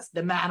Taylor. That's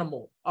the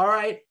manimal. All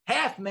right.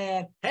 Half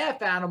man,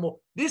 half animal.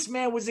 This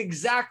man was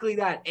exactly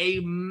that. A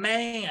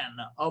man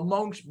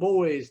amongst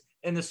boys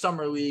in the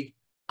summer league.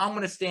 I'm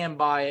going to stand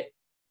by it.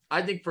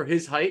 I think for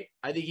his height,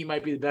 I think he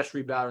might be the best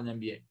rebounder in the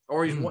NBA.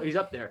 Or he's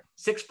up there.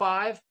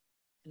 6'5".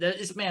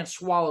 This man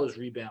swallows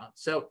rebounds.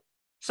 So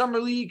summer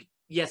league,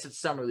 yes, it's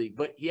summer league,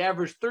 but he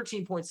averaged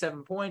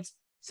 13.7 points,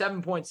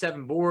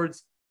 7.7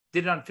 boards,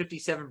 did it on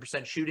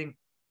 57% shooting.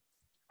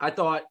 I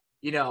thought,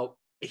 you know,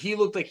 he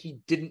looked like he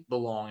didn't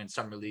belong in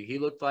summer league. He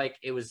looked like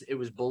it was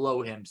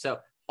below him. So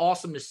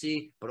awesome to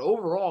see. But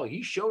overall,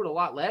 he showed a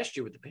lot last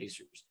year with the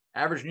Pacers.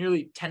 Averaged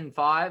nearly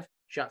 10-5,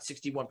 shot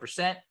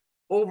 61%.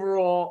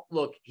 Overall,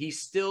 look,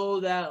 he's still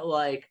that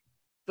like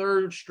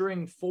third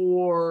string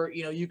four.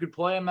 You know, you could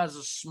play him as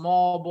a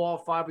small ball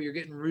five, but you're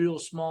getting real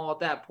small at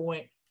that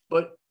point.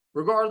 But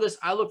regardless,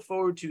 I look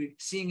forward to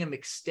seeing him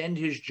extend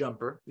his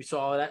jumper. We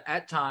saw that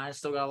at times.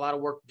 Still got a lot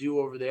of work to do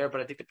over there,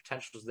 but I think the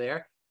potential is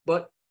there.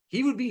 But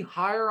he would be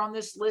higher on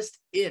this list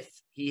if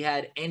he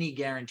had any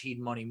guaranteed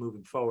money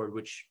moving forward,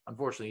 which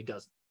unfortunately he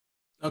doesn't.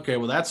 Okay,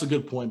 well, that's a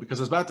good point, because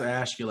I was about to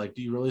ask you, like,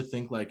 do you really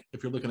think, like,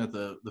 if you're looking at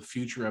the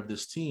future of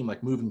this team,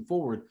 like, moving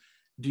forward,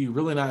 do you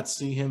really not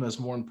see him as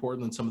more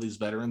important than some of these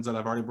veterans that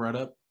I've already brought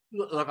up?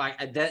 Look,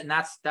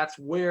 that's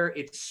where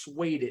it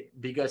swayed it,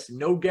 because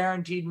no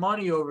guaranteed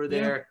money over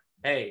there.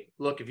 Yeah. Hey,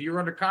 look, if you're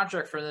under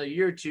contract for another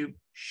year or two,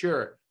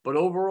 sure. But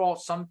overall,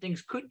 some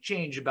things could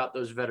change about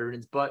those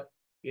veterans, but,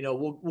 you know,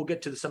 we'll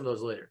get to some of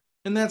those later.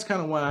 And that's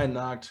kind of why I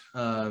knocked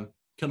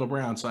Kendall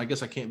Brown. So I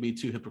guess I can't be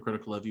too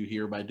hypocritical of you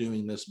here by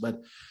doing this.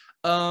 But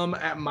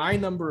at my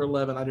number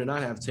 11, I do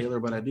not have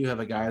Taylor, but I do have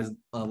a guy's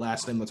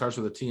last name that starts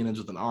with a T and ends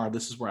with an R.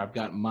 This is where I've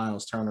got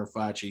Miles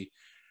Turner-Facci.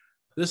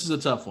 This is a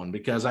tough one,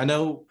 because I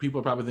know people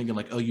are probably thinking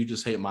like, oh, you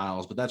just hate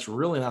Miles, but that's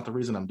really not the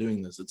reason I'm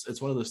doing this.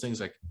 It's one of those things,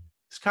 like,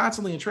 he's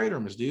constantly in trade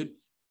rumors, dude.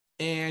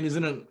 And he's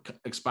in an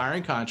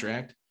expiring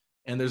contract.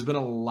 And there's been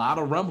a lot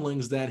of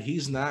rumblings that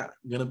he's not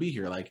going to be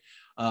here. Like,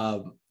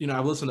 you know,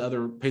 I've listened to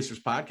other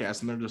Pacers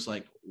podcasts, and they're just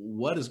like,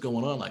 what is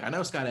going on? Like, I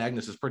know Scott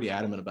Agnes is pretty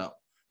adamant about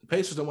the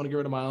Pacers don't want to get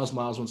rid of Miles.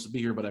 Miles wants to be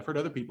here. But I've heard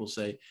other people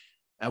say,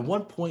 at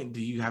what point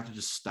do you have to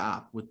just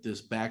stop with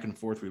this back and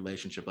forth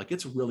relationship? Like,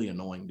 it's really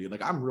annoying, dude.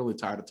 Like, I'm really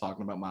tired of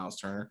talking about Miles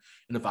Turner.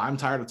 And if I'm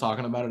tired of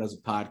talking about it as a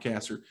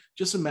podcaster,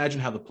 just imagine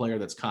how the player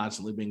that's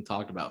constantly being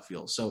talked about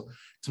feels. So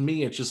to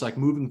me, it's just like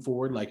moving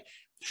forward, like,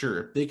 sure,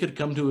 if they could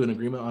come to an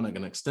agreement on like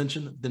an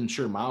extension, then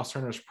sure, Miles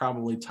Turner is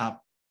probably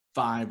top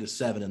 5 to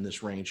 7 in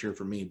this range here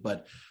for me.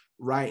 But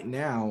right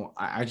now,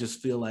 I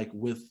just feel like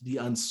with the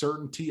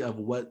uncertainty of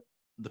what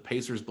the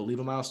Pacers believe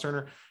in Miles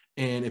Turner,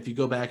 And if you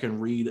go back and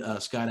read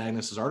Scott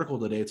Agnes's article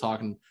today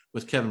talking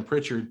with Kevin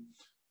Pritchard,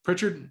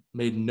 Pritchard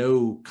made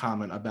no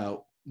comment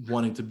about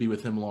wanting to be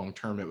with him long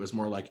term. It was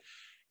more like,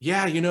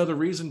 yeah, the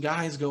reason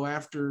guys go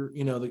after,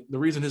 the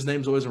reason his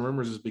name's always in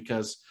rumors is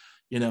because,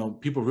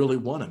 people really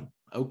want him.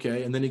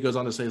 Okay. And then he goes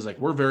on to say, he's like,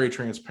 we're very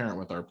transparent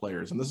with our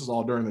players. And this is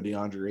all during the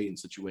DeAndre Ayton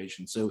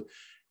situation. So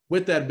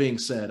with that being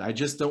said, I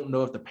just don't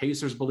know if the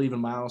Pacers believe in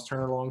Miles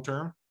Turner long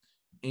term.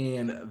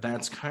 And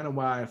that's kind of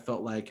why I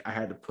felt like I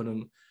had to put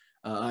him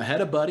ahead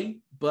of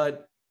Buddy,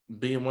 but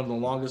being one of the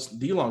longest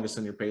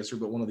senior Pacer,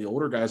 but one of the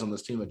older guys on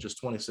this team at just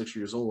 26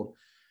 years old,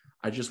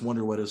 I just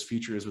wonder what his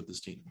future is with this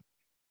team.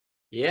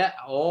 Yeah,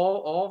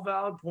 all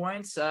valid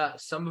points.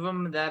 Some of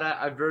them that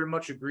I very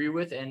much agree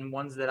with, and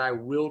ones that I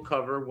will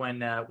cover when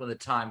the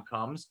time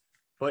comes.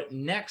 But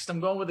next, I'm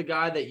going with a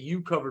guy that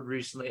you covered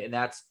recently, and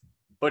that's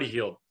Buddy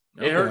Hield.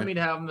 It hurt me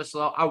to have him this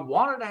low. I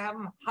wanted to have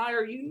him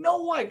higher.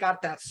 I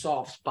got that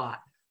soft spot.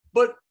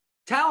 But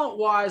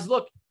talent-wise,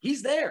 look,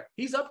 he's there.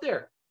 He's up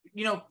there.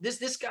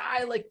 This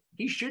guy,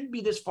 he shouldn't be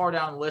this far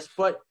down the list,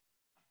 but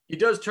he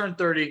does turn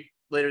 30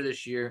 later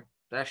this year.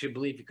 I actually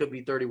believe he could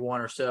be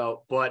 31 or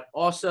so. But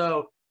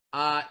also,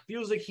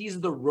 feels like he's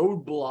the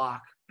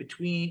roadblock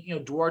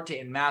between, Duarte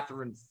and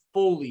Mathurin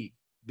fully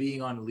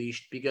being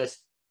unleashed because,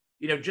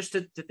 just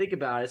to think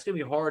about it, it's going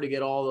to be hard to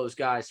get all those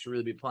guys to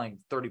really be playing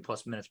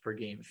 30-plus minutes per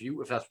game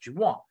if that's what you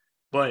want.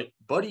 But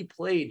Buddy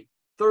played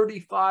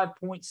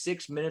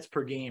 35.6 minutes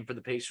per game for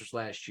the Pacers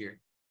last year.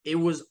 It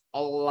was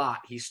a lot.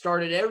 He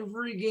started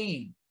every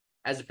game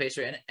as a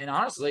Pacer. And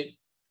honestly,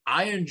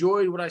 I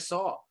enjoyed what I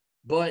saw.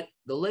 But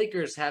the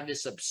Lakers have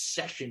this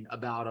obsession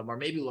about him, or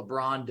maybe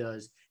LeBron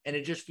does, and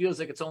it just feels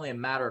like it's only a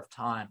matter of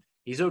time.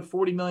 He's owed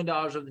 $40 million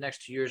over the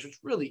next 2 years, which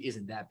really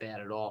isn't that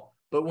bad at all.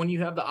 But when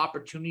you have the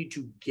opportunity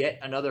to get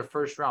another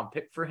first-round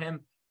pick for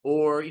him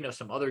or,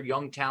 some other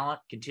young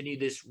talent, continue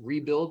this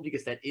rebuild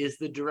because that is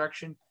the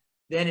direction,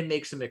 then it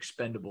makes him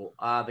expendable.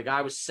 The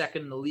guy was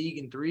second in the league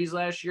in threes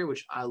last year,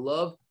 which I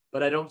love,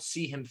 but I don't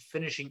see him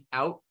finishing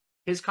out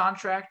his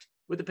contract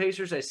with the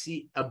Pacers. I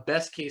see a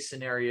best-case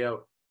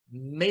scenario.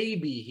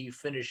 Maybe he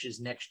finishes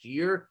next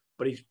year,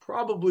 but he's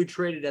probably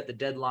traded at the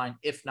deadline,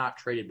 if not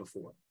traded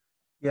before.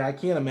 Yeah, I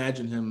can't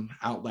imagine him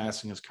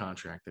outlasting his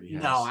contract that he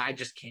has. No, I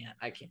just can't.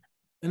 I can't.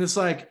 And it's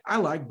like, I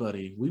like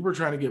Buddy. We were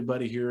trying to get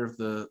Buddy here if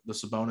the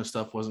Sabonis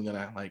stuff wasn't going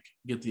to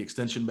get the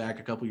extension back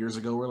a couple years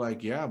ago. We're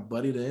like, yeah,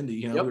 Buddy to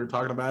Indy. We were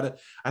talking about it.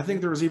 I think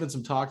there was even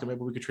some talk that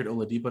maybe we could trade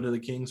Oladipo to the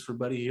Kings for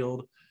Buddy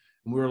Hield.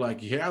 And we were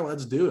like, yeah,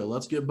 let's do it.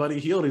 Let's get Buddy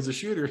Hield. He's a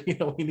shooter.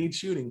 We need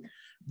shooting.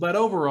 But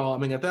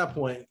overall, at that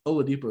point,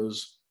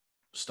 Oladipo's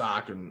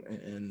stock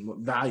and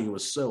value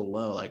was so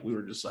low. We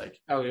were just like,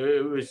 oh,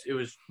 it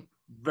was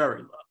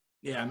very low.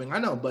 Yeah, I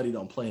know Buddy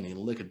don't play any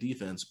lick of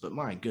defense, but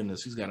my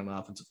goodness, he's got an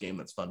offensive game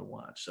that's fun to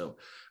watch. So,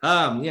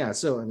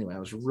 So anyway, I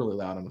was really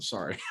loud. I'm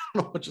sorry. I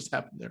don't know what just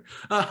happened there.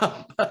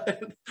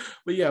 But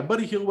yeah,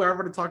 Buddy Hield, we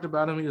already talked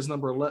about him. He is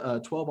number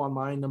 12 on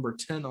mine, number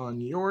 10 on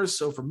yours.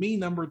 So for me,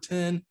 number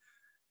 10,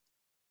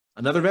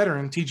 another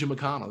veteran, T.J.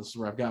 McConnell. This is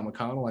where I've got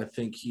McConnell. I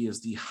think he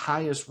is the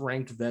highest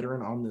ranked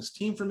veteran on this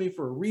team for me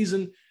for a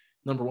reason.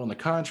 Number one, the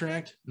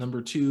contract.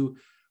 Number two,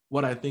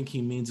 what I think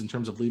he means in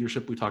terms of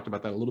leadership. We talked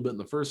about that a little bit in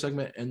the first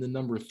segment. And then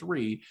number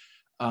three,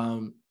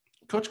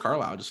 Coach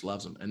Carlisle just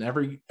loves him. And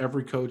every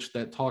coach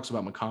that talks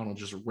about McConnell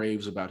just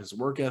raves about his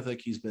work ethic.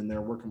 He's been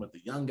there working with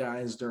the young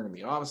guys during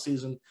the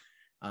offseason.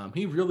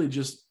 He really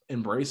just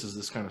embraces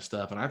this kind of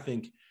stuff. And I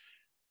think,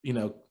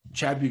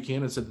 Chad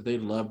Buchanan said that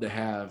they'd love to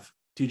have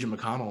T.J.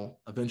 McConnell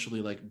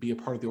eventually be a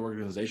part of the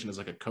organization as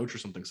a coach or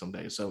something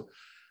someday. So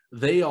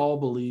they all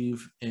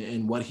believe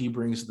in what he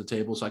brings to the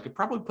table. So I could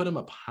probably put him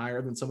up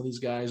higher than some of these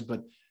guys,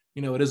 but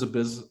it is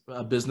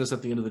a business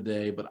at the end of the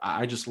day. But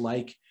I just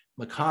like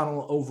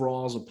McConnell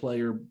overall as a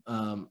player,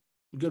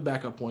 good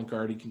backup point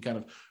guard. He can kind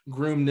of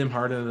groom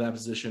Nembhard into that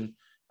position.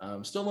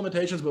 Still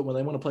limitations, but when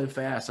they want to play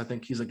fast, I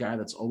think he's a guy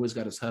that's always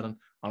got his head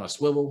on a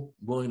swivel,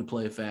 willing to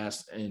play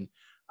fast. And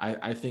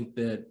I think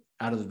that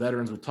out of the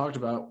veterans we've talked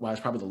about, he's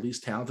probably the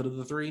least talented of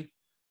the three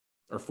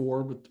or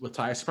four with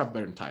Tice. Probably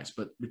better than Tice,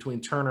 but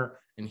between Turner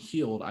and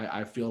Hield,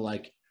 I feel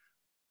like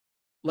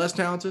less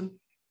talented,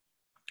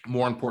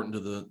 more important to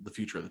the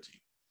future of the team.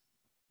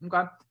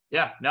 Okay.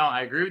 Yeah, no,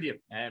 I agree with you.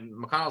 And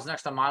McConnell's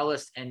next on my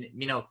list. And,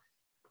 you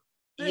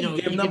gave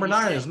him number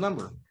 9 his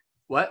number.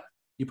 What?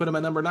 You put him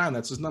at number 9.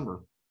 That's his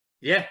number.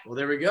 Yeah, well,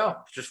 there we go.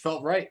 It just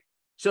felt right.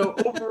 So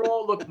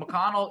overall, look,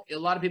 McConnell, a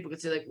lot of people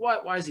could say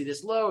what? Why is he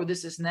this low or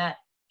this and that?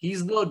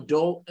 He's the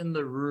adult in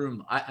the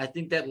room. I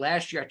think that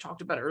last year, I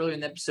talked about it earlier in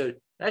the episode,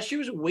 last year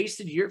was a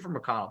wasted year for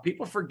McConnell.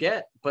 People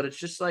forget, but it's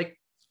just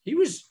he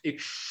was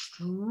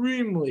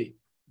extremely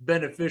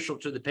beneficial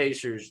to the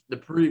Pacers the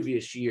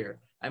previous year.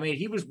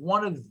 He was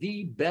one of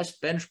the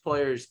best bench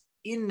players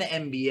in the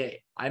NBA.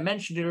 I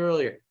mentioned it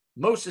earlier.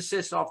 Most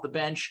assists off the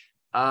bench,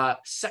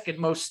 second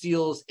most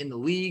steals in the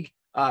league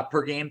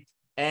per game.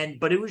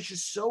 But it was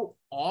just so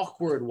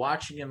awkward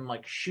watching him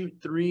shoot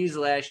threes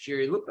last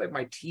year. It looked like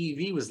my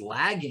TV was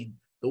lagging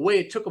the way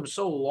it took him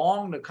so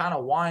long to kind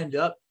of wind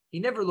up. he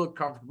never looked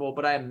comfortable,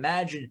 but I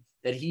imagine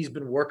that he's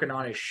been working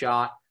on his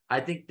shot. I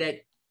think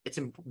that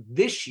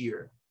this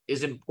year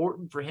is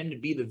important for him to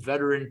be the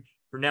veteran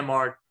for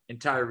Nembhard and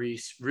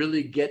Tyrese,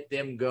 really get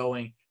them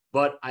going.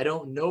 But I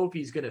don't know if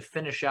he's going to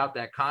finish out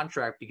that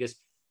contract, because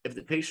if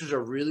the Pacers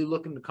are really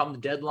looking to come the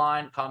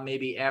deadline, come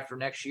maybe after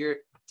next year,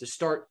 to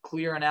start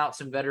clearing out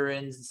some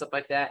veterans and stuff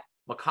like that,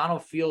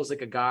 McConnell feels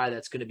like a guy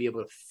that's going to be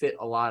able to fit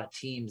a lot of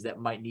teams that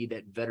might need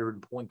that veteran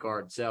point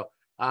guard. So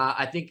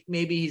I think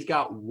maybe he's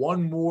got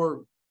one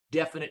more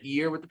definite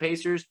year with the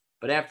Pacers,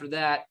 but after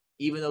that,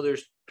 even though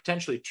there's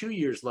potentially 2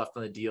 years left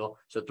on the deal,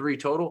 so 3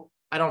 total,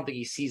 I don't think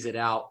he sees it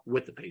out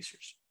with the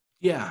Pacers.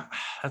 Yeah,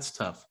 that's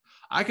tough.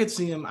 I could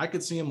see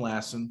him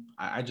lasting.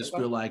 I just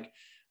feel like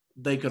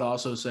they could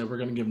also say, we're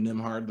going to give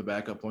Nembhard the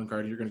backup point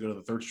guard. You're going to go to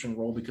the third string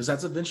role, because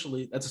that's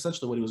essentially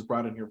what he was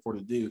brought in here for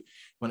to do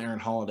when Aaron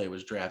Holiday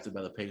was drafted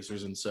by the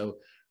Pacers. And so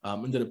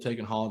ended up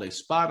taking Holiday's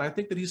spot. And I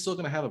think that he's still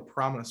going to have a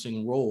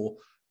promising role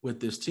with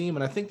this team.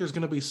 And I think there's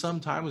going to be some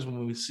times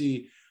when we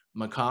see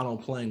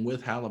McConnell playing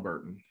with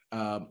Halliburton,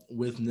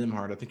 with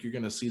Nembhard. I think you're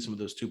going to see some of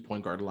those 2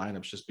 point guard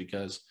lineups, just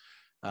because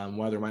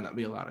while there might not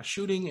be a lot of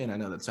shooting, and I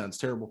know that sounds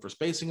terrible for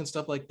spacing and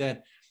stuff like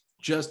that,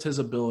 just his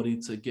ability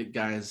to get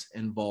guys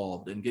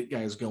involved and get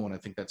guys going, I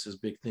think that's his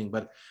big thing.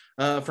 But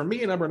for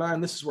me at number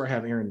 9, this is where I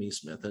have Aaron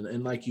Nesmith.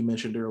 And like you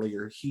mentioned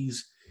earlier,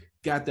 he's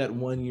got that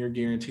 1-year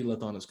guarantee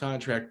left on his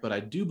contract. But I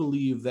do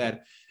believe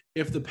that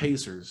if the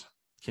Pacers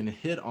can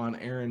hit on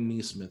Aaron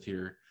Nesmith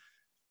here,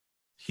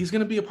 he's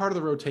going to be a part of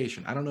the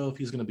rotation. I don't know if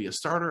he's going to be a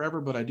starter ever,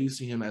 but I do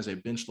see him as a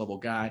bench level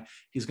guy.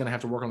 He's going to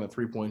have to work on the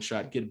 3-point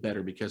shot, get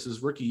better, because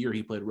his rookie year,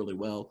 he played really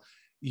well.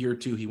 Year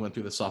 2, he went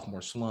through the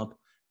sophomore slump,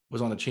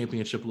 was on a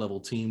championship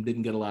level team,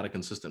 didn't get a lot of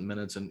consistent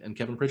minutes. And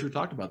Kevin Pritchard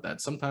talked about that.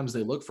 Sometimes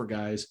they look for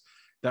guys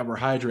that were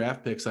high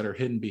draft picks that are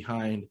hidden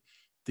behind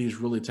these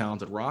really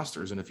talented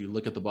rosters. And if you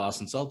look at the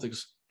Boston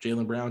Celtics,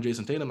 Jaylen Brown,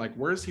 Jason Tatum, like,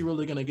 where's he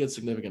really going to get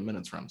significant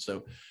minutes from?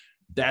 So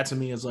that to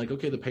me is like,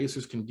 okay, the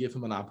Pacers can give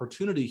him an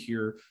opportunity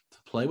here to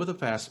play with a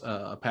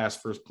pass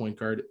first point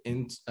guard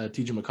in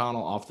TJ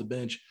McConnell off the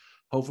bench,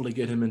 hopefully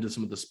get him into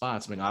some of the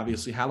spots. I mean,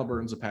 obviously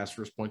Halliburton's a pass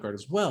first point guard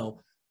as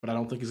well, but I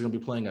don't think he's going to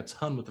be playing a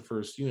ton with the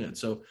first unit.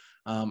 So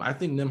I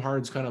think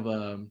Nembhard's kind of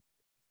a,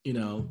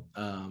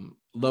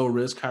 low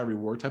risk, high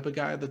reward type of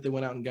guy that they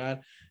went out and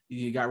got.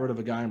 You got rid of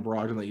a guy in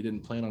Brogdon that you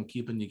didn't plan on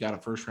keeping. You got a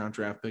first round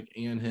draft pick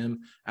and him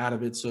out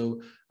of it.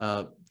 So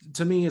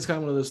to me, it's kind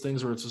of one of those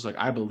things where it's just like,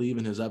 I believe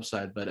in his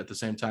upside, but at the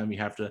same time, you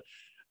have to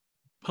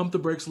pump the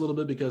brakes a little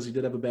bit, because he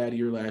did have a bad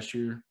year last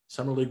year.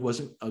 Summer League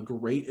wasn't a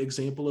great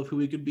example of who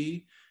he could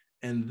be.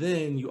 And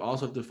then you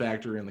also have to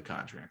factor in the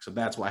contract. So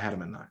that's why I had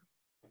him at 9.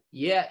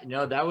 Yeah,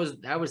 no, that was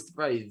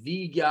probably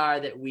the guy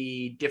that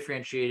we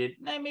differentiated.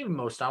 Maybe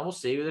most time. We'll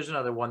see. There's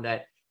another one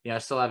that I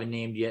still haven't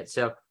named yet.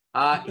 So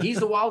he's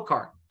the wild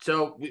card.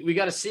 So we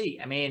got to see.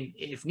 I mean,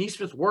 if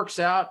Nesmith works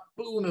out,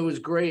 boom, it was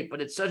great.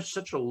 But it's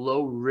such a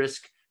low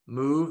risk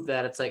move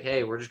that it's like,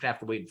 hey, we're just gonna have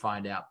to wait and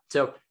find out.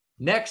 So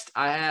next,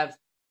 I have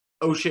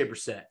Oshae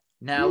Brissett.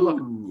 Now, look,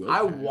 okay.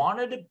 I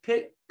wanted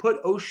to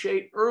put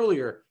O'Shea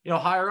earlier,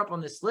 higher up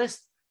on this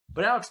list.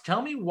 But Alex,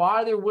 tell me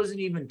why there wasn't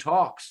even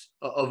talks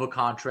of a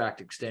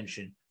contract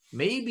extension.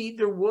 Maybe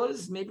there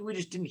was. Maybe we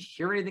just didn't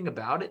hear anything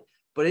about it.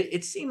 But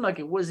it seemed like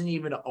it wasn't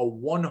even a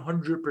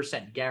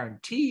 100%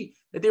 guarantee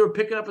that they were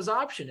picking up his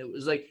option. It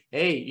was like,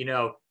 hey,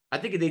 I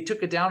think they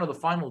took it down to the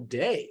final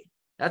day.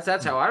 That's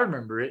how I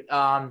remember it.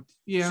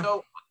 Yeah.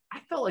 So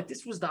I felt like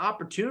this was the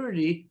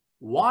opportunity.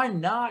 Why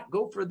not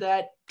go for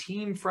that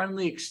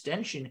team-friendly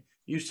extension?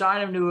 You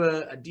sign him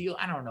to a deal,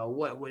 I don't know,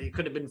 what it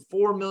could have been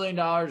 $4 million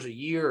a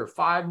year or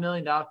 $5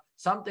 million,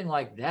 something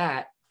like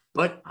that.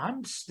 But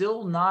I'm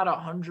still not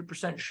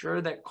 100% sure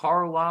that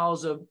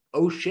Carlisle's a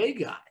O'Shea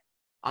guy.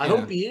 I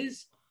hope he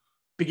is.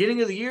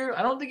 Beginning of the year,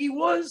 I don't think he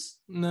was.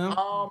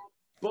 No.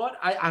 But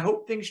I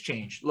hope things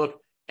change.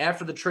 Look,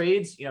 after the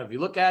trades, if you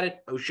look at it,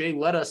 O'Shea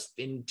led us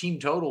in team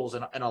totals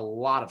and a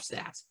lot of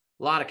stats,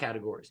 a lot of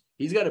categories.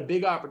 He's got a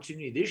big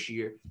opportunity this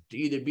year to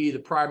either be the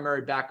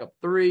primary backup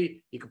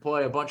 3. He could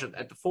play a bunch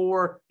at the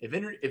 4. If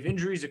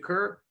injuries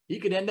occur,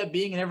 he could end up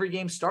being an every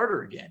game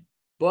starter again.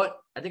 But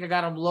I think I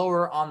got him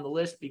lower on the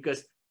list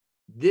because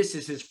this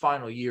is his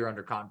final year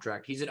under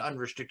contract. He's an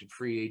unrestricted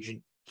free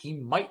agent. He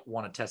might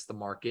want to test the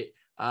market,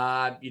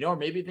 or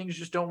maybe things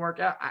just don't work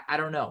out. I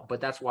don't know,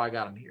 but that's why I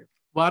got him here.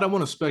 Well, I don't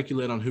want to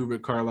speculate on who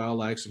Rick Carlisle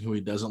likes and who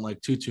he doesn't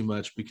like too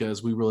much,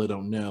 because we really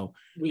don't know.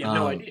 We have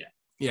no idea.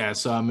 Yeah,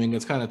 so,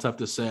 it's kind of tough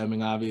to say.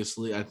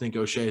 Obviously, I think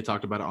O'Shea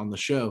talked about it on the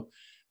show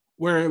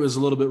where it was a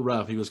little bit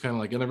rough. He was kind of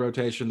like in the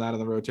rotation, not in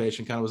the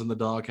rotation, kind of was in the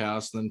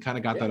doghouse, and then kind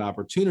of got that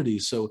opportunity.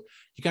 So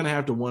you kind of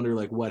have to wonder,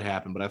 like, what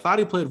happened. But I thought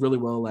he played really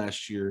well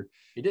last year.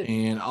 He did.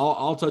 And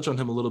I'll touch on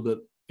him a little bit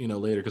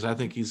later, because I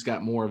think he's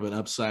got more of an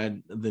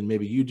upside than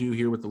maybe you do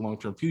here with the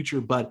long-term future.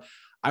 But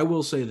I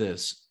will say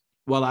this,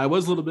 while I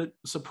was a little bit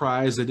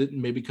surprised they didn't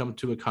maybe come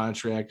to a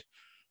contract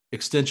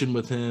extension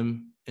with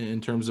him in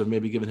terms of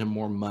maybe giving him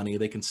more money,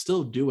 they can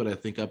still do it, I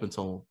think, up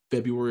until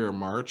February or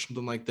March,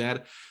 something like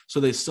that. So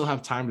they still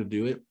have time to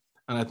do it.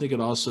 And I think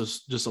it also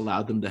just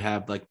allowed them to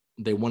have like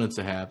they wanted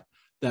to have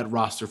that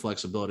roster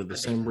flexibility. The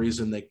same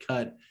reason they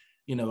cut,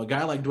 you know, a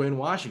guy like Dwayne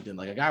Washington,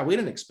 like a guy we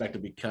didn't expect to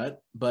be cut,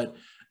 but,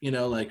 you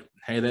know, like,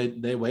 hey,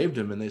 they waived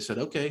him and they said,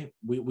 okay,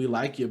 we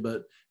like you,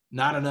 but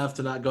not enough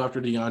to not go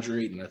after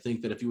DeAndre Ayton. I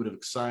think that if you would have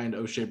signed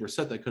O'Shea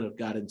Brissett, that could have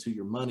got into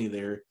your money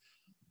there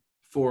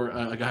for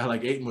a guy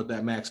like Ayton with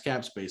that max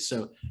cap space.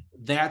 So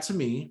that to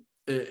me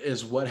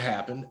is what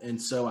happened. And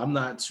so I'm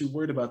not too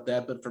worried about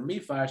that. But for me,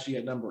 Fashi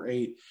at number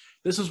 8,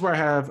 this is where I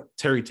have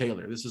Terry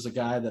Taylor. This is a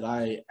guy that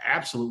I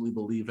absolutely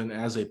believe in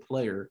as a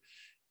player.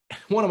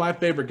 One of my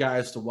favorite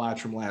guys to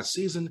watch from last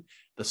season.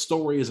 The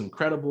story is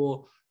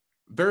incredible.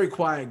 Very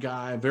quiet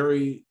guy,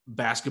 very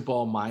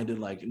basketball minded.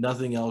 Like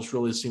nothing else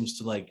really seems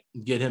to like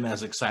get him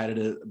as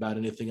excited about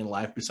anything in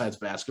life besides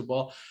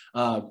basketball.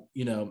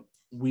 You know,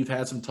 we've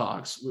had some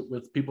talks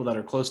with people that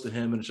are close to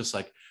him, and it's just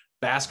like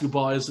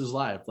basketball is his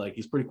life. Like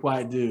he's a pretty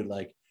quiet dude.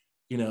 Like,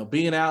 you know,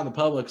 being out in the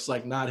public's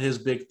like not his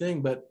big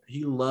thing, but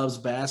he loves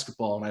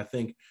basketball. And I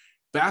think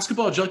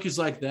basketball junkies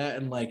like that.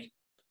 And like,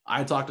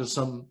 I talked to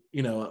some,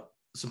 you know,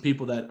 some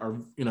people that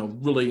are, you know,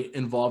 really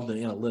involved in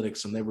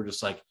analytics, and they were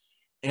just like,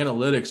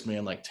 analytics,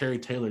 man, like Terry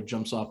Taylor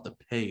jumps off the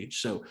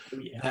page. So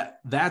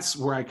that's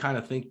where I kind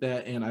of think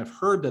that. And I've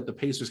heard that the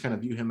Pacers kind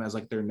of view him as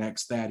like their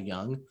next Thad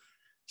Young.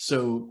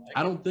 So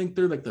I don't think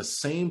they're like the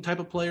same type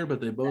of player,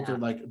 but they both are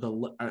like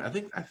I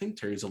think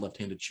Terry's a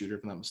left-handed shooter,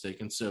 if I'm not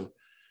mistaken. So,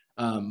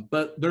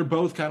 but they're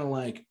both kind of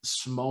like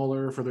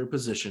smaller for their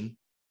position,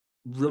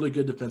 really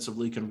good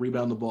defensively, can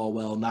rebound the ball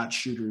well, not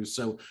shooters.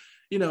 So,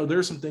 you know,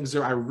 there's some things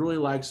there. I really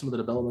like some of the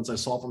developments I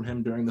saw from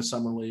him during the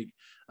summer league.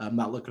 I'm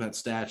not looking at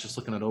stats, just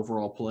looking at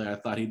overall play. I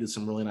thought he did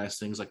some really nice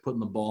things, like putting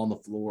the ball on the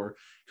floor,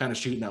 kind of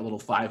shooting that little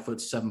 5-foot,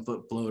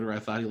 7-foot floater. I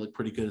thought he looked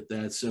pretty good at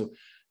that. So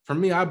for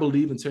me, I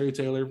believe in Terry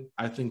Taylor.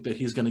 I think that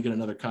he's going to get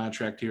another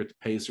contract here at the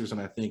Pacers.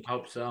 And I think,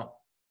 hope so.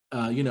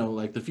 You know,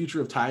 like the future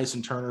of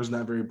Tyson Turner is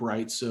not very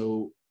bright.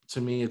 So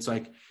to me, it's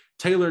like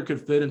Taylor could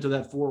fit into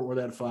that 4 or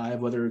that 5,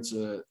 whether it's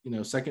a, you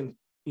know, second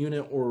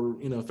unit or,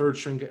 you know, third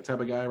string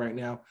type of guy right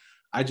now.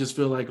 I just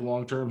feel like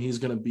long-term, he's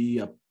going to be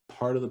a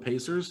part of the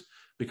Pacers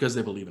because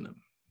they believe in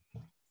him.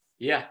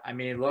 Yeah, I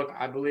mean, look,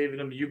 I believe in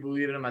him. You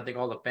believe in him. I think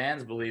all the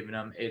fans believe in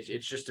him.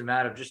 It's just a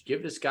matter of just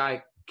give this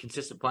guy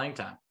consistent playing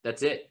time.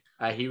 That's it.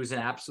 He was an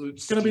absolute.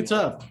 It's going to be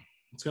tough.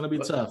 It's going to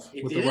be tough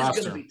with the roster. It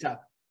is going to be tough.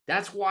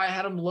 That's why I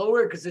had him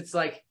lower, because it's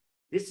like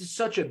this is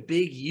such a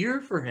big year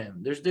for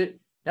him.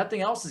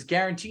 Nothing else is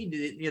guaranteed.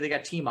 You know, they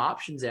got team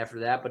options after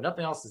that, but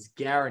nothing else is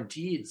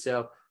guaranteed.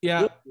 So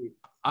yeah,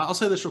 I'll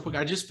say this real quick.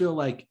 I just feel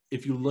like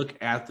if you look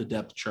at the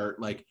depth chart,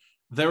 like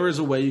there is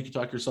a way you could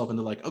talk yourself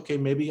into like, okay,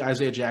 maybe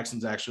Isaiah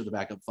Jackson's actually the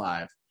backup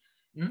 5.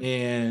 Mm-hmm.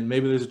 And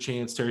maybe there's a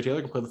chance Terry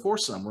Taylor can play the 4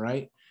 some,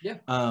 right? Yeah.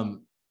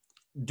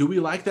 Do we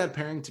like that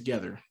pairing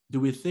together? Do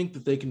we think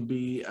that they can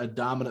be a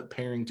dominant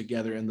pairing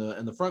together in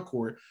the front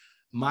court?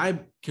 My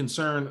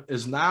concern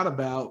is not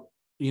about,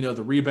 you know,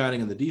 the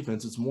rebounding and the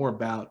defense. It's more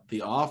about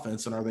the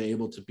offense, and are they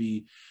able to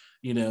be,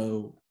 you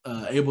know,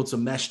 able to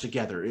mesh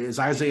together? Is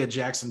Isaiah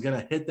Jackson going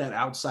to hit that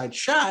outside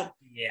shot?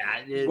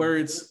 Yeah, where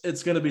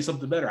it's going to be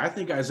something better. I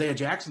think Isaiah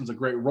Jackson's a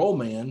great roll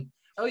man.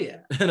 Oh yeah,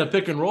 in a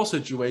pick and roll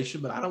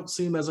situation, but I don't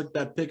see him as like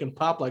that pick and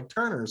pop like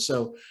Turner.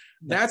 So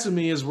that to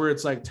me is where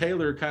it's like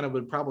Taylor kind of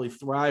would probably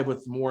thrive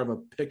with more of a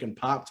pick and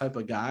pop type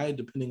of guy,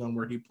 depending on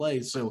where he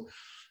plays. So,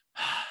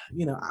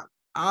 you know,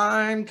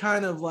 I'm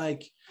kind of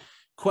like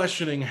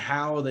questioning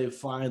how they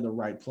find the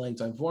right playing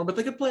time for him, but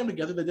they could play them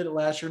together. They did it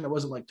last year and it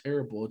wasn't like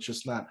terrible. It's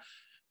just not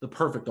the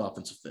perfect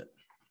offensive fit.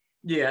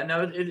 Yeah,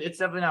 no, it's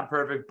definitely not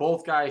perfect.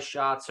 Both guys'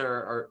 shots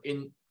are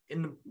in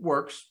the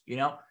works, you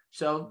know,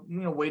 so, you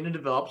know, waiting to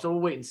develop. So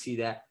we'll wait and see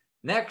that.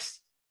 Next,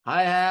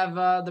 I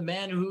have the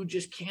man who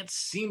just can't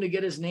seem to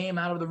get his name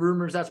out of the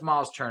rumors. That's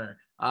Miles Turner.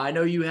 I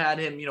know you had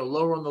him, you know,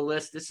 lower on the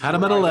list. This is had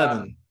him at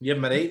 11. You have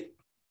him at 8?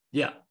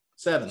 Yeah.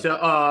 7.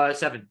 So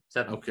 7.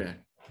 Okay.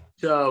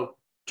 So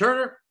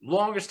Turner,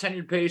 longest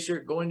tenured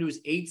Pacer, going to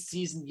his 8th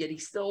season, yet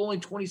he's still only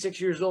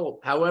 26 years old.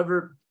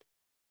 However,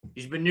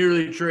 he's been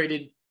nearly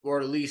traded, or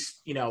at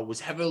least, you know, was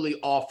heavily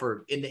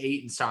offered in the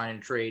Ayton sign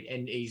and trade.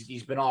 And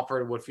he's been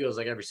offered what feels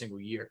like every single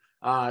year,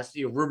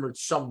 rumored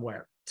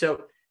somewhere.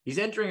 So he's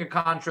entering a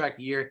contract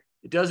year.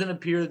 It doesn't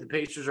appear that the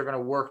Pacers are going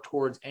to work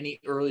towards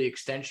any early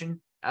extension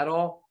at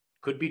all.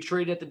 Could be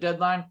traded at the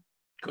deadline.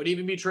 Could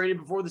even be traded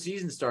before the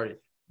season started.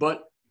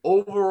 But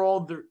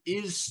overall, there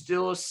is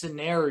still a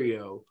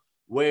scenario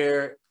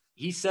where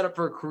he's set up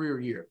for a career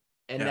year.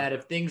 And that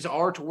if things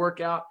are to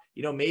work out,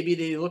 you know, maybe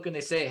they look and they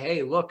say,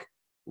 hey, look,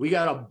 we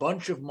got a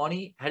bunch of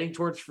money heading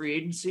towards free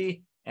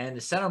agency, and the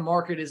center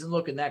market isn't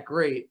looking that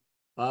great.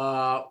 What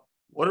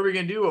are we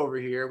going to do over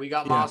here? We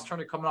got Miles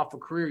Turner coming off a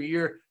career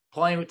year,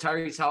 playing with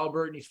Tyrese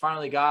Haliburton. He's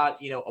finally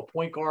got, you know, a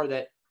point guard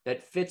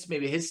that fits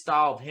maybe his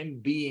style of him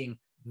being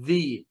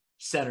the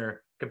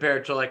center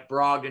compared to like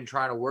Brogdon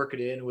trying to work it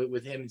in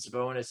with him and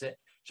Sabonis.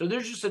 So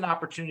there's just an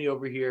opportunity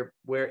over here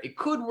where it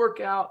could work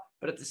out,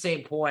 but at the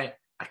same point,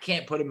 I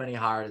can't put him any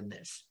higher than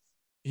this.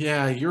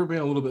 Yeah, you're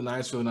being a little bit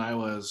nicer than I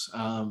was.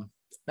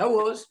 That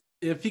was.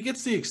 if he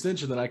gets the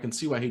extension, then I can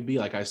see why he'd be,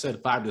 like I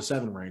said, 5 to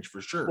 7 range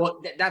for sure.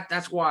 Well,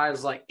 that's why I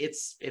was like,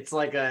 it's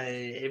like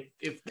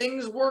if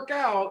things work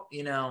out,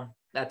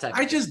 that type.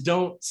 I just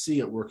don't see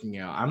it working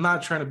out. I'm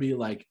not trying to be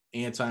like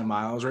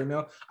anti-Miles right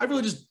now. I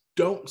really just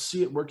don't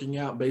see it working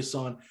out based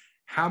on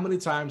how many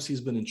times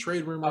he's been in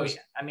trade rumors. Oh,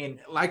 yeah. I mean,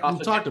 like we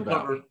talked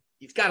about,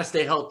 he's got to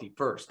stay healthy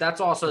first.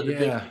 That's also the big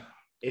thing.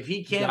 If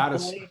he can't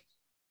play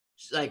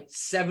like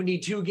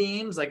 72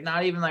 games, like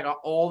not even like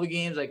all the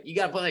games, like you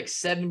got to play like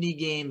 70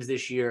 games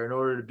this year in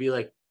order to be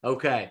like,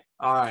 okay,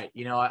 all right,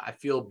 I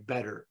feel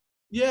better.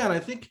 Yeah, and I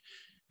think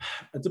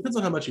it depends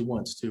on how much he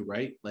wants too,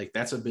 right? Like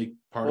that's a big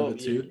part of it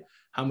too. Yeah.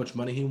 How much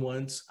money he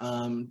wants.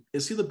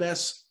 Is he the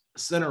best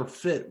center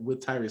fit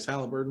with Tyrese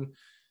Halliburton?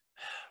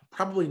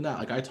 Probably not.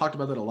 Like I talked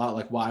about that a lot,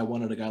 like why I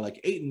wanted a guy like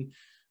Ayton,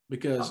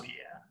 because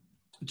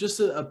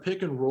just a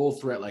pick and roll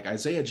threat like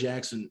Isaiah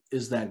Jackson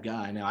is that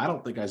guy. Now, I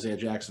don't think Isaiah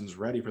Jackson's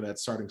ready for that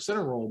starting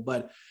center role,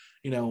 but,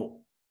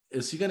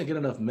 is he going to get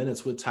enough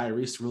minutes with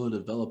Tyrese to really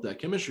develop that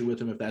chemistry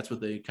with him if that's what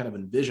they kind of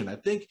envision? I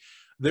think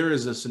there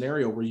is a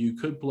scenario where you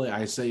could play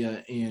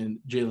Isaiah and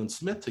Jalen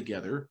Smith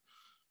together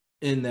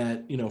in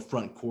that,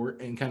 front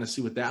court and kind of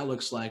see what that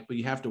looks like. But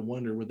you have to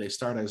wonder, would they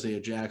start Isaiah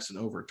Jackson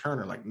over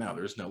Turner? Like, no,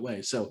 there's no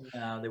way. So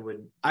no, they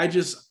wouldn't. I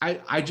just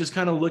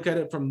kind of look at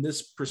it from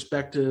this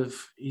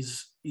perspective.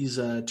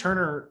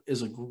 Turner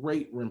is a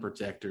great rim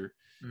protector.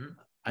 Mm-hmm.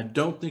 I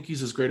don't think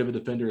he's as great of a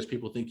defender as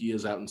people think he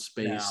is out in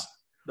space.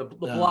 No. The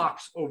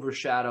blocks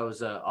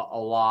overshadows a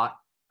lot.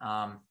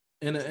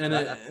 And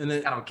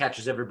it kind of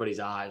catches everybody's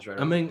eyes, right?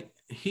 I mean,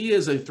 he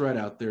is a threat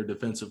out there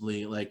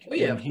defensively. Like,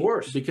 of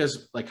course.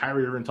 Because like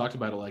Kyrie Irving talked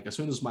about it, like as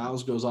soon as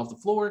Miles goes off the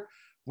floor,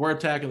 we're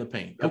attacking the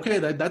paint. Okay,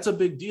 that's a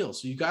big deal.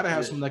 So you got to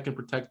have someone that can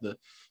protect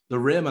the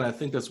rim. And I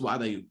think that's why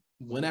they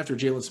went after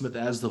Jalen Smith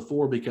as the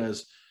 4,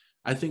 because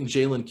I think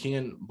Jalen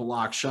can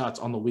block shots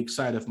on the weak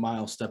side if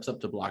Miles steps up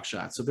to block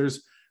shots. So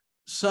there's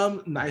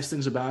some nice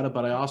things about it,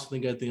 but I also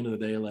think at the end of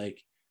the day,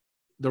 like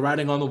the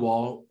writing on the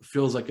wall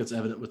feels like it's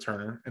evident with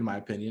Turner, in my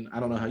opinion. I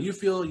don't know how you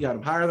feel. You got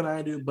him higher than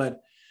I do, but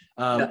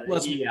I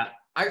got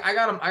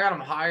him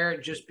higher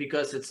just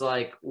because it's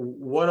like,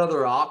 what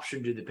other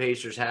option do the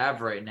Pacers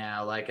have right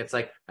now? Like, it's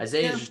like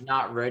Isaiah's just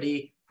not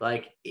ready.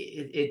 Like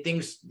it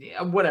thinks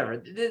whatever.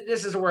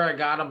 This is where I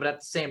got him, but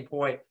at the same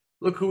point,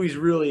 look who he's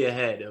really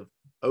ahead of: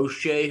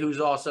 O'Shea, who's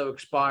also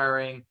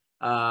expiring,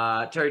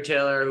 Terry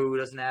Taylor, who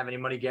doesn't have any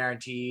money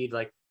guaranteed,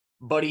 like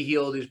Buddy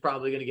Hield, who's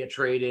probably going to get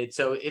traded.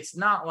 So it's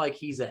not like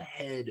he's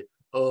ahead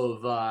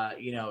of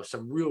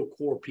some real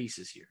core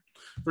pieces here.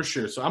 For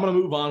sure. So I'm going to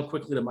move on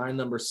quickly to my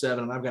number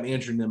 7, and I've got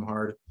Andrew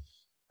Nembhard.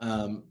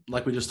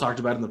 Like we just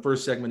talked about in the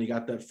first segment, he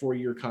got that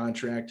 4-year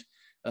contract,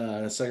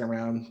 a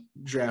second-round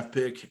draft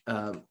pick.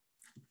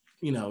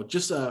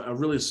 Just a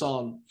really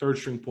solid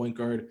third-string point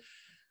guard.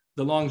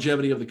 The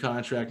longevity of the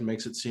contract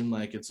makes it seem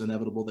like it's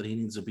inevitable that he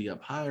needs to be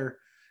up higher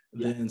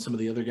than some of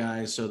the other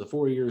guys. So the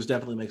 4 years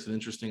definitely makes it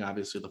interesting.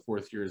 Obviously, the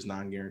 4th year is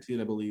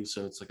non-guaranteed, I believe.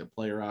 So it's like a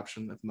player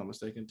option, if I'm not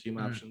mistaken, team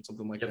option,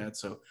 something like that.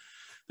 So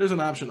there's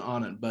an option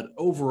on it. But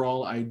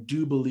overall, I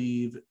do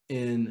believe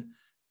in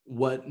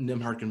what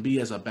Nembhard can be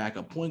as a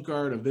backup point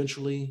guard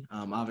eventually.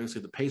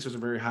 Obviously, the Pacers are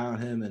very high on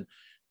him. And,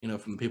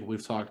 from the people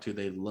we've talked to,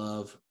 they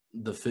love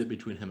the fit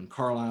between him and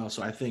Carlisle.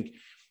 So I think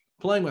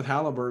playing with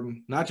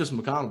Halliburton, not just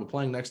McConnell, but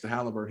playing next to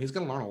Halliburton, he's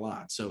going to learn a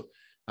lot. So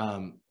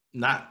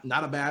not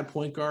a bad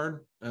point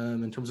guard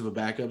in terms of a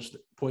backup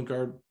point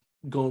guard,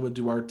 going with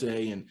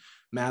Duarte and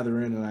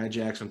Mathurin and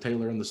Jackson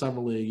Taylor in the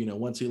summer league.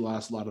 Once he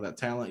lost a lot of that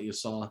talent, you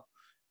saw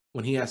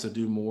when he has to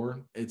do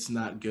more, it's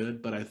not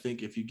good. But I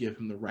think if you give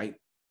him the right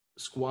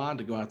squad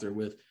to go out there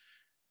with,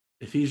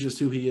 if he's just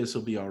who he is,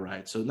 he'll be all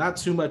right. So not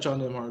too much on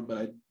Nembhard,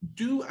 but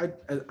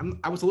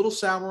I was a little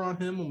sour on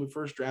him when we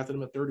first drafted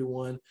him at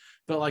 31.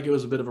 Felt like it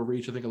was a bit of a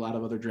reach. I think a lot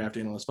of other draft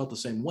analysts felt the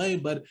same way,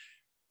 but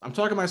I'm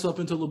talking myself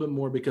into a little bit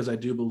more because I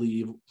do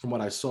believe from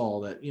what I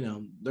saw that,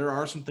 there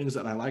are some things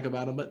that I like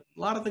about him, but a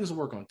lot of things to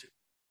work on too.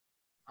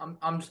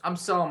 I'm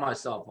selling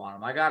myself on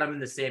him. I got him in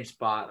the same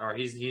spot, or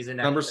he's in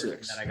number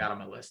 6 that I got on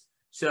my list.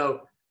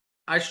 So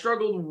I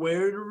struggled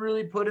where to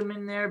really put him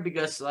in there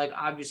because, like,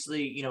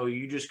 obviously,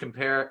 you just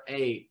compare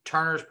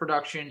Turner's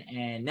production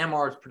and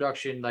Nembhard's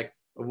production, like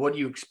what do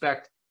you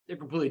expect? They're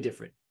completely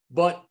different.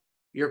 But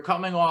you're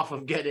coming off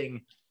of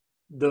getting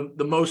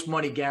the most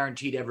money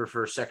guaranteed ever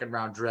for a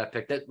second-round draft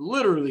pick. That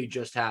literally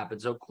just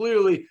happened. So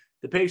clearly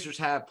the Pacers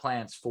have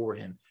plans for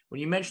him. When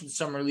you mentioned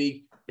Summer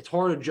League, it's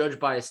hard to judge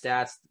by his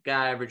stats. The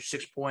guy averaged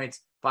 6 points,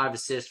 5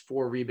 assists,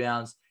 4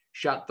 rebounds,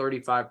 shot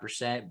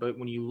 35%. But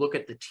when you look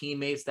at the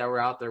teammates that were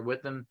out there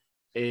with him,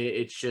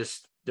 it's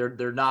just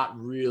they're not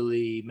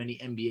really many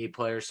NBA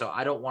players. So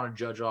I don't want to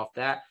judge off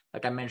that.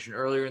 Like I mentioned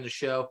earlier in the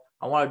show,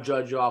 I want to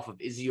judge off of,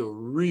 is he a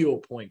real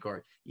point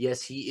guard?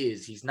 Yes, he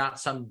is. He's not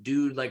some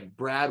dude like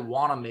Brad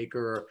Wanamaker,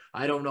 or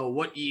I don't know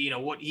what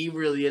he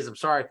really is. I'm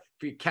sorry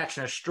for you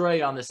catching a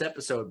stray on this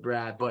episode,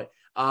 Brad. But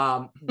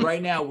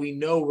right now we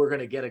know we're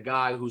going to get a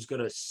guy who's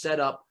going to set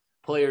up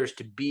players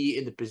to be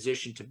in the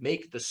position to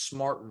make the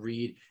smart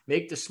read,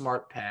 make the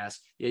smart pass.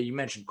 Yeah, you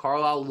mentioned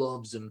Carlisle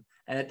loves him.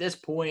 And at this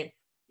point,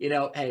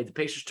 hey, the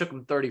Pacers took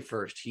him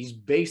 31st. He's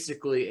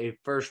basically a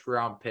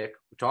first-round pick.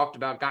 We talked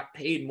about got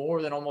paid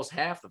more than almost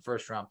half the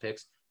first-round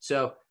picks.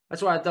 So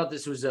that's why I thought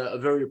this was a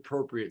very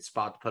appropriate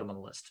spot to put him on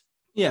the list.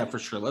 Yeah, for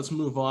sure. Let's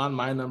move on.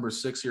 My number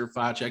 6 here,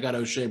 Facci. I got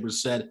Oshae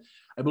Brissett.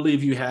 I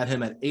believe you had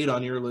him at 8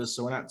 on your list,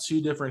 so we're not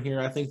too different here.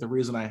 I think the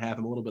reason I have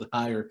him a little bit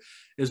higher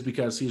is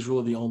because he's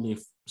really the only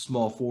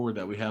small forward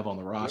that we have on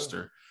the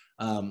roster.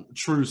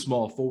 True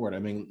small forward. I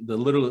mean,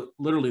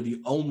 literally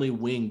the only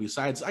wing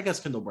besides, I guess,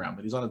 Kendall Brown,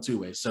 but he's on a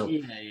two-way. So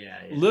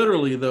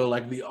literally, though,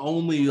 like the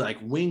only like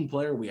wing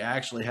player we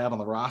actually have on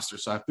the roster.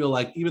 So I feel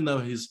like even though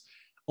he's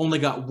only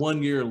got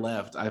 1 year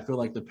left, I feel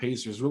like the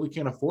Pacers really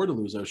can't afford to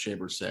lose Oshae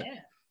Brissett.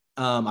 Yeah.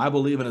 I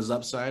believe in his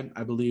upside.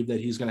 I believe that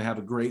he's going to have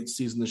a great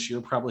season this year,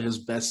 probably his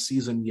best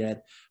season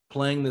yet,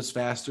 playing this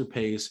faster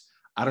pace.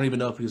 I don't even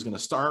know if he's going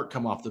to start,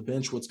 come off the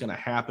bench, what's going to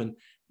happen.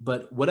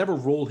 But whatever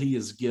role he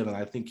is given,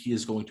 I think he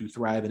is going to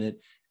thrive in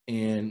it.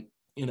 And,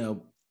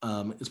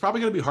 it's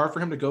probably going to be hard for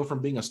him to go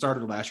from being a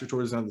starter last year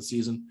towards the end of the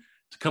season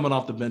to coming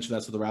off the bench.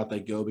 That's the route they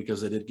go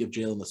because they did give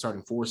Jalen the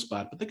starting 4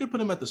 spot, but they could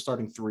put him at the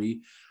starting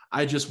 3.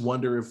 I just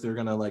wonder if they're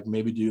going to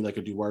maybe do a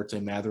Duarte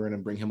Mathurin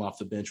and bring him off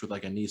the bench with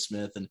a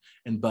Nesmith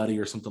and Buddy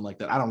or something like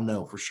that. I don't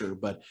know for sure,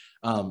 but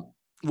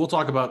we'll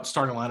talk about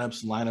starting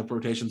lineups and lineup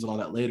rotations and all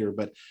that later.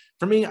 But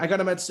for me, I got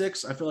him at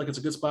 6. I feel like it's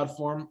a good spot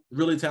for him.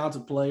 Really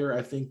talented player.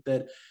 I think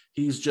that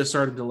he's just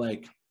started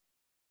to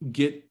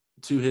get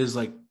to his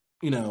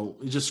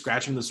just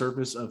scratching the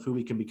surface of who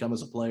he can become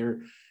as a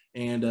player.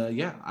 And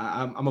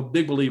I'm a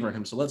big believer in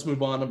him. So let's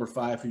move on. Number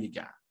 5, who you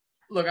got?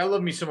 Look, I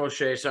love me some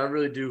Oshae, so I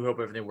really do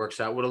hope everything works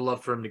out. Would have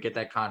loved for him to get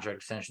that contract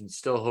extension.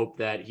 Still hope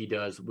that he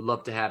does. Would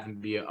love to have him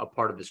be a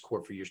part of this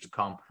court for years to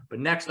come. But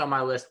next on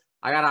my list,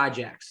 I got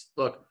Ajax.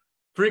 Look,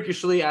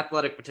 freakishly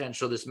athletic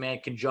potential. This man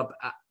can jump,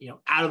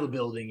 out of the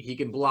building. He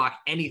can block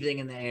anything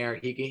in the air.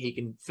 He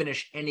can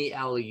finish any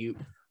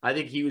alley-oop. I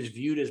think he was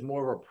viewed as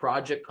more of a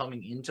project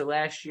coming into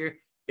last year.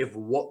 If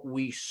what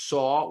we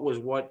saw was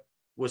what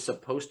was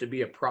supposed to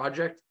be a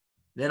project,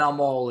 then I'm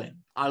all in.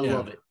 I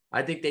love it.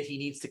 I think that he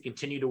needs to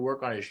continue to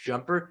work on his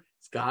jumper.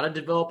 He's got to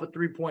develop a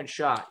three-point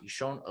shot. He's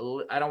shown,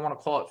 I don't want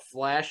to call it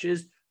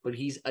flashes, but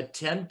he's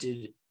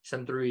attempted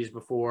some threes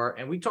before.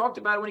 And we talked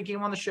about it when he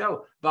came on the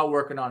show about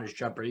working on his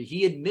jumper.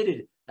 He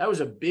admitted that was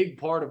a big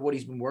part of what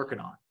he's been working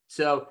on.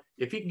 So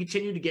if he can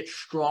continue to get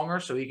stronger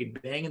so he can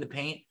bang in the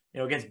paint,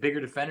 against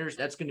bigger defenders,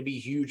 that's going to be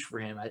huge for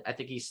him. I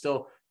think he's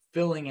still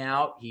filling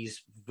out.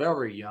 He's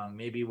very young,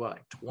 maybe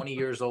 20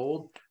 years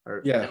old?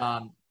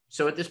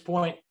 So at this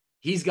point,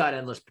 he's got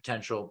endless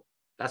potential.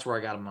 That's where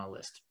I got him on my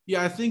list.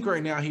 Yeah, I think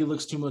right now he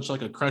looks too much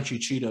like a crunchy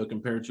Cheeto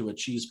compared to a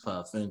cheese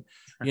puff. And,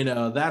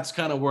 that's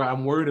kind of where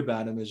I'm worried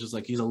about him. It's just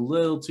he's a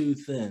little too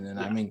thin. And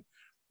I mean,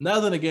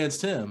 nothing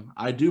against him.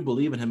 I do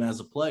believe in him as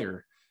a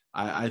player.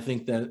 I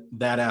think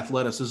that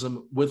athleticism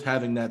with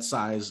having that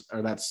size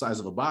or that size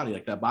of a body,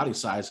 that body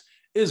size,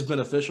 is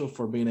beneficial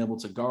for being able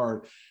to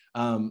guard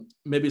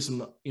maybe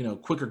some,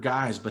 quicker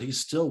guys, but he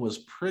still was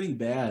pretty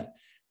bad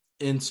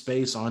in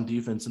space on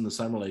defense in the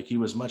summer league. He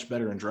was much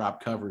better in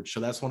drop coverage. So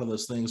that's one of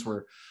those things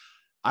where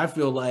I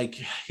feel like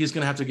he's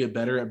going to have to get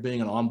better at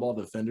being an on-ball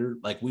defender.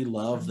 We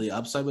love the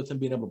upside with him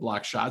being able to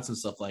block shots and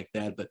stuff like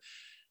that, but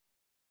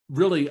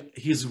really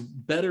he's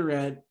better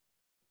at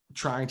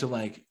trying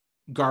to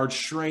guard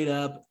straight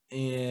up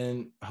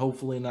and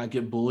hopefully not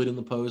get bullied in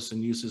the post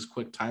and use his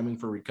quick timing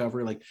for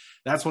recovery.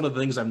 That's one of the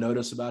things I've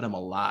noticed about him a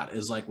lot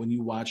is when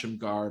you watch him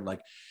guard,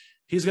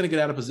 he's going to get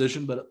out of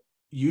position, but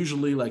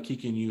usually he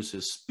can use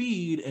his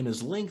speed and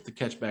his length to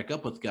catch back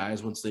up with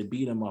guys once they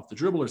beat him off the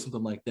dribble or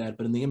something like that.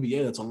 But in the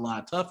NBA, that's a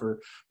lot tougher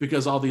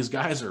because all these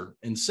guys are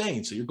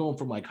insane. So you're going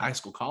from high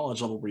school,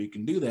 college level where you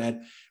can do that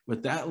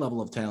with that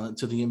level of talent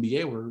to the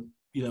NBA where,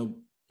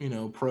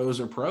 pros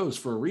are pros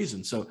for a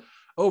reason. So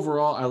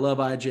overall, I love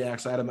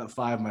Ajax. I had him at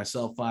 5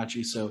 myself,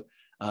 Facci. So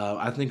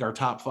I think our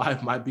top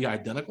 5 might be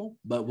identical,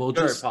 but we'll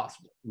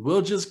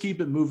just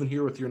keep it moving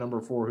here with your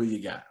number 4. Who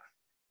you got?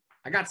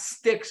 I got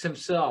Sticks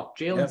himself,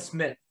 Jalen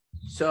Smith.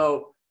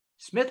 So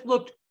Smith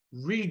looked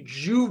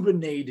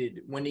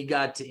rejuvenated when he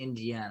got to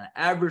Indiana.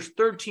 Averaged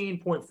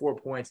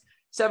 13.4 points,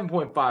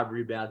 7.5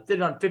 rebounds. Did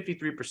it on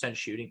 53%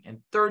 shooting and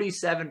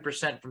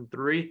 37% from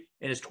 3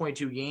 in his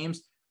 22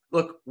 games.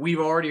 Look, we've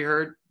already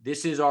heard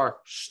this is our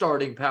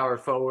starting power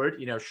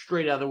forward,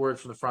 straight out of the words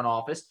from the front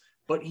office.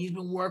 But he's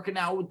been working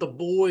out with the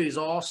boys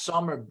all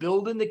summer,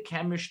 building the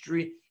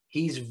chemistry.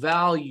 He's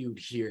valued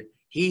here.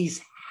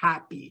 He's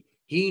happy.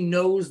 He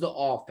knows the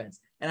offense.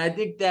 And I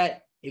think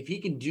that if he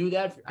can do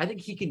that, I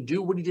think he can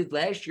do what he did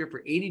last year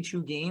for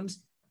 82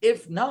 games.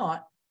 If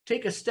not,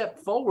 take a step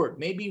forward.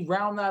 Maybe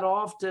round that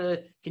off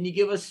to, can you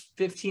give us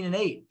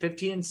 15-8,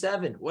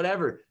 15-7,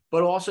 whatever.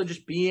 But also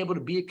just be able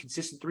to be a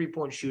consistent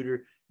three-point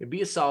shooter and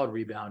be a solid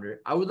rebounder.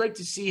 I would like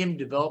to see him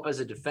develop as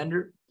a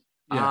defender.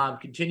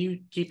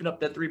 Continue keeping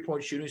up that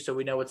three-point shooting so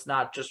we know it's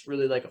not just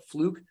really a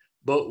fluke.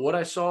 But what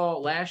I saw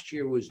last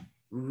year was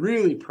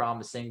really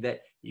promising.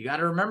 That you got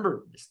to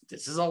remember,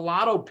 this is a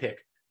lotto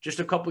pick just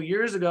a couple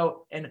years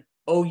ago. And,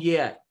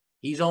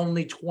 he's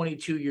only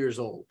 22 years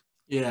old.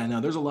 Yeah,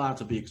 no, there's a lot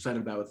to be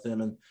excited about with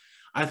him. And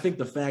I think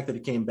the fact that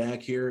he came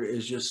back here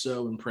is just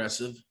so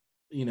impressive,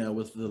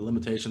 with the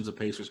limitations the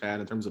Pacers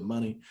had in terms of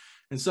money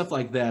and stuff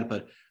like that.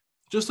 But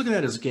just looking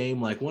at his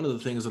game, like one of the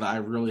things that I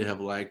really have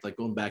liked, like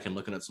going back and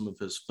looking at some of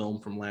his film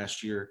from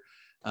last year,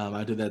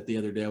 I did that the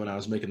other day when I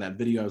was making that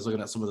video. I was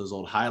looking at some of those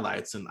old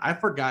highlights, and I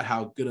forgot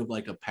how good of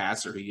like a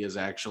passer he is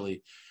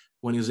actually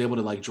when he was able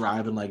to like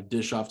drive and like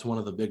dish off to one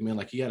of the big men.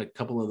 Like he had a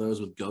couple of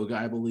those with Goga,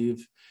 I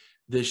believe,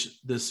 this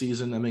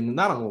season. I mean,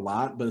 not a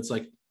lot, but it's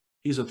like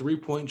he's a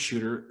 3-point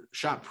shooter,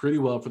 shot pretty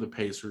well for the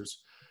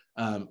Pacers.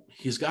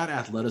 He's got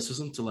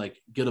athleticism to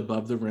like get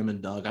above the rim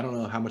and dunk. I don't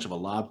know how much of a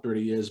lob threat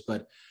he is,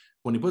 but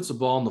when he puts the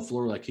ball on the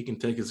floor, like he can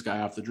take his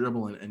guy off the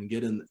dribble and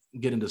get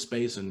into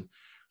space and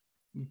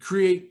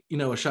create,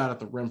 a shot at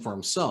the rim for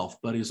himself.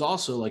 But he's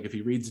also like, if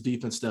he reads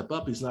defense step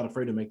up, he's not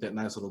afraid to make that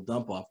nice little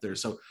dump off there.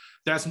 So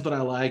that's something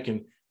I like.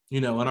 And,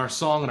 in our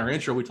song and our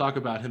intro, we talk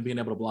about him being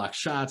able to block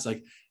shots.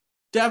 Like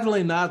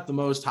definitely not the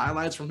most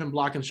highlights from him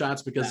blocking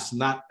shots because it's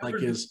not like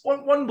his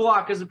one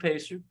block as a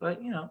Pacer, but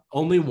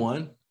only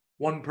one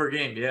per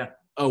game. Yeah.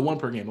 Oh, one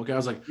per game. Okay. I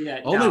was like,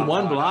 only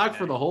one block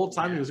for the whole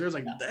time he was there. I was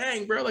like,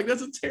 dang, bro, like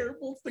that's a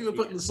terrible thing to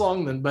put in the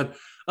song then. But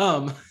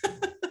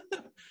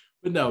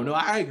but no,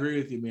 I agree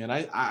with you, man.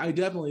 I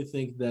definitely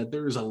think that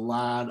there's a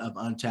lot of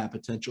untapped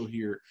potential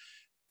here.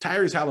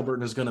 Tyrese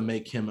Haliburton is going to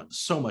make him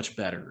so much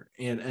better.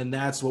 And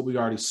that's what we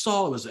already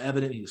saw. It was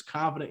evident. He's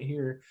confident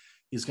here.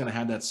 He's going to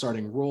have that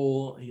starting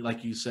role.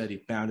 Like you said, he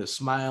found his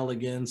smile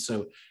again.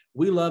 So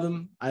we love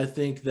him. I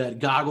think that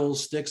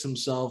Goggles sticks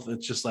himself.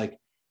 It's just like,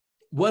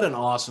 what an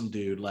awesome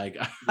dude. Like,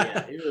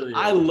 yeah, he really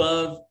I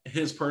love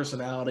his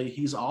personality.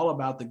 He's all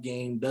about the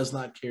game, does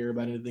not care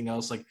about anything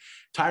else. Like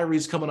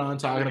Tyrese coming on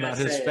talking about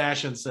his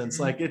fashion sense.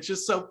 Mm-hmm. Like, it's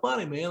just so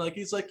funny, man. Like,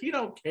 he's like, you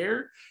don't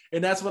care.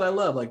 And that's what I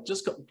love. Like,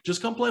 just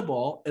come play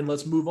ball and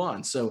let's move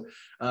on. So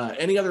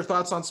any other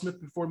thoughts on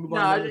Smith before we move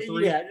on to number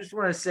 3? Yeah, I just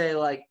want to say,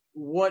 like,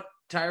 what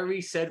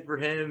Tyrese said for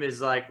him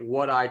is like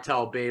what I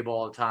tell Babe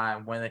all the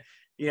time when,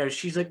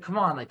 she's like, come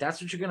on, like,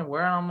 that's what you're going to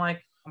wear. And I'm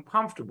like, I'm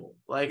comfortable.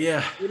 Like,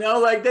 yeah,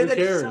 like that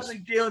just sounds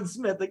like Jalen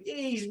Smith. Like, yeah,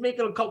 he's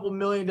making a couple $1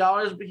 million,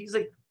 but he's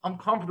like, I'm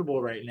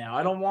comfortable right now.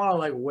 I don't want to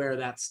like wear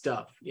that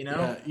stuff,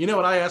 Yeah. You know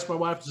what I asked my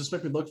wife? Does this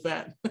make me look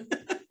fat?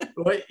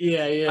 What?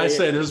 Yeah. I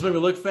said, does this make me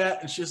look fat?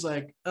 And she's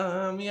like,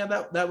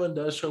 yeah, that one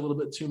does show a little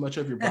bit too much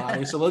of your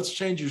body. So let's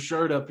change your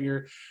shirt up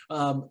here.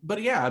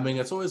 But yeah, I mean,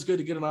 it's always good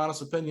to get an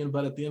honest opinion,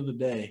 but at the end of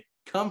the day,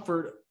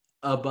 comfort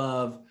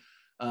above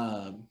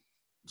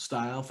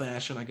style,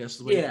 fashion, I guess is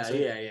the way yeah,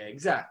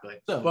 exactly.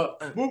 So,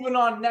 but moving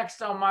on,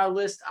 next on my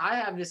list, I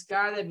have this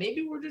guy that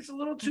maybe we're just a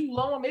little too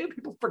low on. Maybe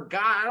people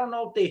forgot. I don't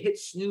know if they hit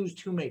snooze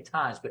too many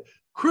times, but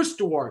Chris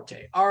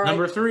Duarte. All right.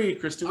 Number 3,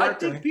 Chris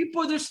Duarte. I think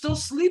they're still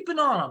sleeping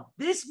on him.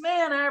 This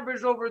man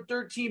averaged over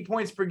 13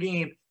 points per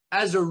game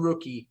as a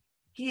rookie.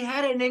 He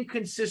had an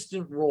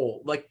inconsistent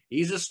role. Like,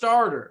 he's a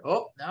starter.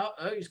 Oh, now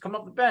he's come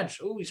off the bench.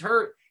 Oh, he's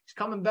hurt. He's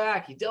coming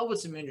back. He dealt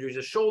with some injuries,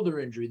 a shoulder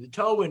injury, the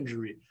toe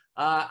injury.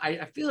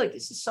 I feel like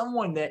this is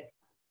someone that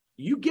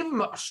you give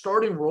him a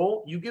starting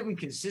role, you give him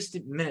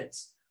consistent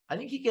minutes. I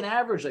think he can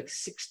average like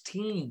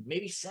 16,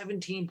 maybe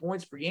 17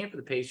 points per game for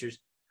the Pacers.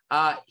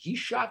 He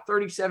shot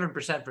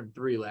 37% from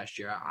 3 last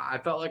year. I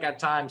felt like at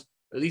times,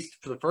 at least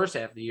for the first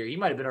half of the year, he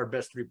might have been our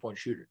best 3-point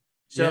shooter.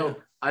 So yeah.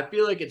 I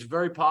feel like it's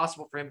very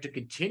possible for him to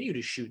continue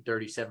to shoot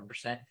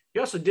 37%. He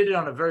also did it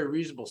on a very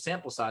reasonable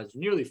sample size,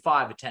 nearly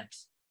 5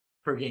 attempts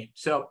per game.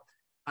 So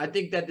I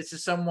think that this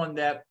is someone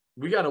that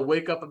we got to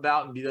wake up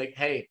about and be like,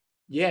 hey,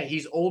 yeah,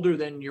 he's older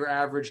than your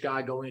average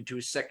guy going into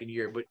his second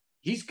year, but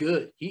he's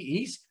good.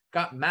 He's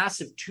got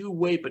massive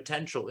two-way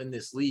potential in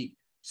this league.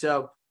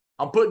 So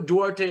I'm putting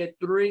Duarte at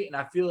 3, and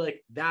I feel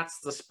like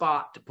that's the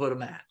spot to put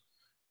him at.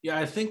 Yeah,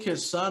 I think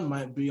his son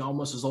might be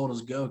almost as old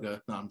as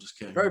Goga. No, I'm just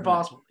kidding. Very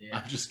possible. Yeah.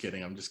 I'm just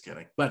kidding.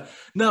 But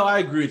no, I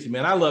agree with you,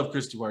 man. I love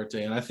Chris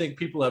Duarte, and I think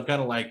people have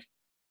kind of like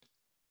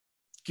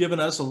given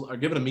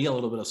me a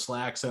little bit of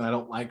slack saying I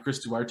don't like Chris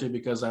Duarte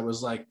because I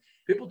was like,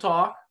 people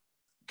talk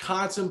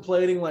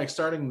contemplating like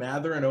starting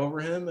Mathurin over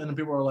him, and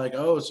people are like,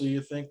 oh, so you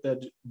think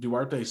that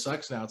Duarte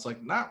sucks now? It's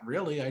like, not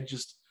really.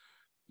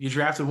 You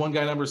drafted one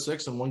guy number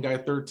 6 and one guy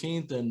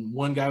 13th, and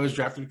one guy was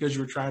drafted because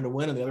you were trying to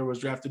win, and the other was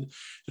drafted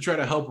to try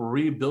to help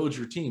rebuild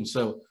your team.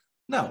 So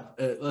no,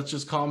 let's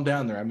just calm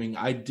down there. I mean,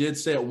 I did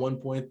say at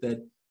one point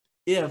that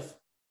if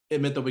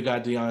it meant that we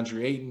got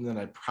DeAndre Ayton, then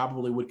I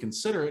probably would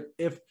consider it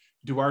if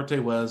Duarte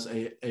was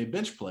a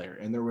bench player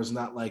and there was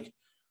not like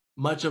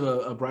much of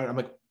a bright. I'm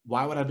like,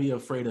 why would I be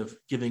afraid of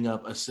giving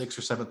up a 6th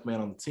or 7th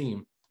man on the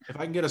team if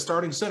I can get a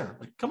starting center?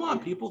 Like, come on,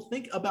 people,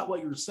 think about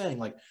what you're saying.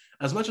 Like,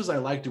 as much as I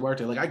like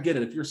Duarte, like I get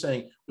it. If you're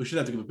saying we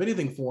shouldn't have to give up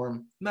anything for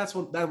him, that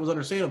was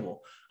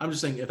understandable. I'm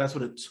just saying if that's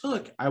what it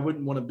took, I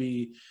wouldn't want to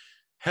be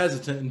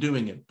hesitant in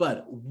doing it.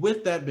 But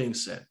with that being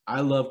said,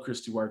 I love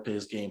Chris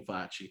Duarte's game,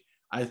 Facci.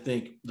 I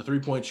think the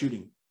 3-point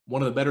shooting,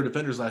 one of the better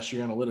defenders last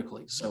year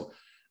analytically. So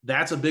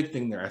that's a big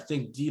thing there. I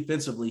think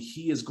defensively,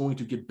 he is going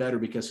to get better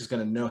because he's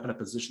going to know how to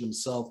position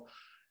himself.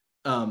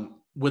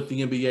 with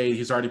the NBA,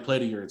 he's already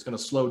played a year. It's going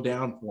to slow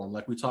down for him.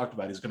 Like we talked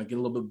about, he's going to get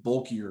a little bit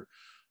bulkier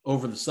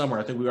over the summer.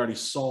 I think we already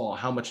saw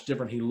how much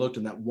different he looked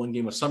in that one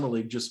game of Summer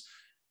League, just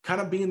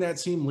kind of being that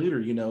team leader,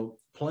 you know,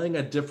 playing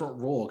a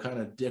different role, kind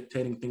of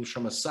dictating things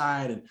from a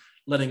side and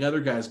letting other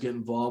guys get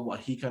involved while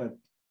he kind of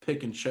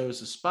pick and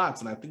chose his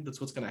spots. And I think that's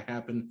what's going to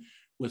happen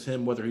with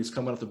him, whether he's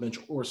coming off the bench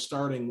or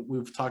starting.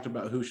 We've talked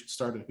about who should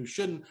start and who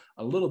shouldn't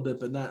a little bit,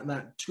 but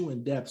not too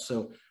in depth.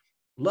 So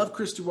love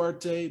Chris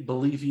Duarte,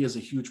 believe he is a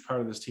huge part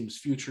of this team's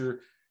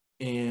future.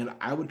 And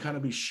I would kind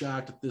of be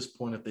shocked at this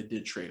point if they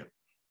did trade him.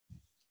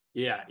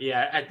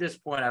 Yeah. At this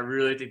point, I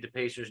really think the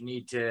Pacers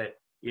need to,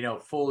 you know,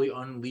 fully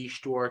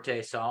unleash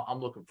Duarte. So I'm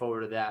looking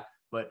forward to that.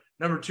 But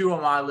number 2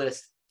 on my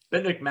list,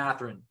 Bennedict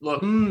Mathurin.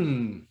 Look,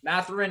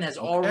 Mathurin has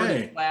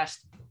already flashed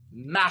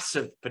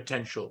massive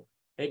potential.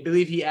 I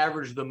believe he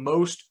averaged the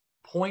most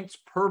points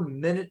per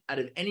minute out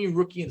of any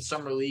rookie in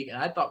Summer League, and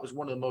I thought was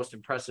one of the most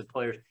impressive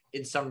players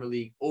in Summer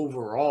League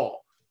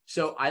overall.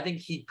 So I think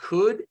he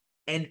could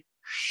and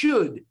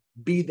should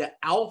be the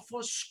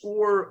alpha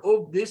scorer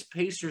of this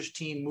Pacers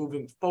team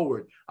moving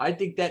forward. I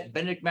think that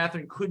Bennedict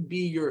Mathurin could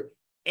be your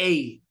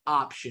A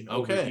option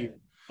over here.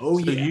 So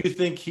you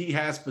think he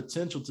has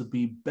potential to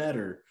be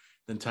better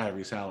than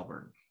Tyrese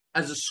Halliburton?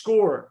 As a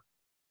scorer.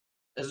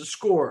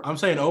 I'm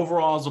saying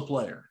overall as a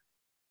player.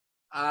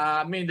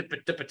 I mean,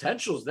 the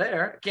potential's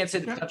there. I can't say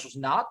the potential's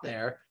not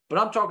there, but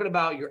I'm talking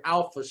about your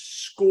alpha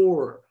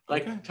scorer.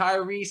 Like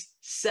Tyrese,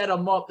 set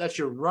him up. That's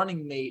your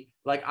running mate.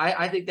 Like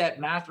I think that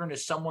Mathurin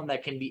is someone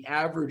that can be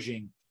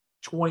averaging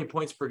 20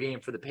 points per game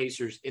for the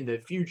Pacers in the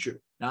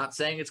future. Not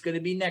saying it's going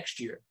to be next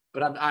year,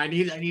 but I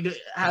need to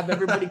have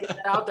everybody get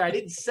that out there. I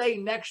didn't say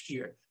next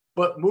year,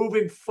 but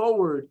moving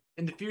forward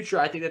in the future,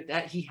 I think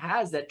that he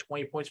has that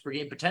 20 points per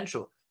game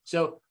potential.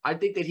 So I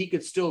think that he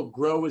could still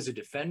grow as a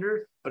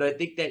defender, but I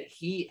think that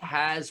he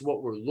has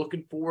what we're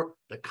looking for,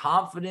 the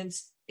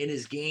confidence in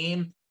his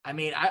game. I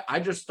mean,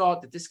 I just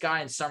thought that this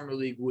guy in Summer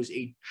League was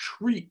a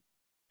treat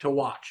to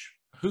watch.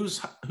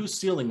 Whose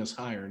ceiling is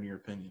higher in your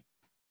opinion?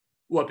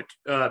 What,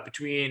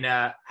 between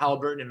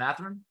Halliburton and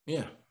Mathurin?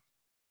 Yeah.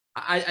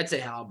 I'd say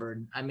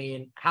Halliburton. I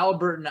mean,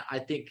 Halliburton, I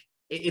think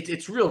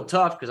it's real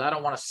tough because I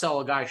don't want to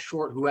sell a guy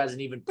short who hasn't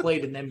even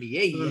played in the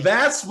NBA yet.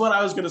 That's what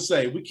I was going to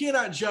say. We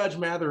cannot judge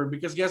Mathurin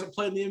because he hasn't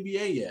played in the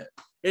NBA yet.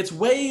 It's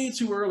way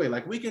too early.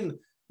 Like, we can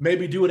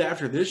maybe do it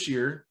after this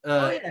year,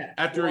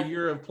 after a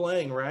year of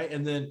playing, right?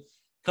 And then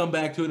come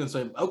back to it and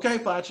say, okay,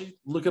 Facci,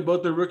 look at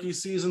both the rookie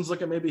seasons,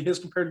 look at maybe his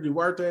compared to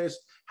Duarte's,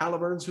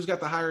 Halliburton's, who's got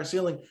the higher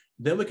ceiling.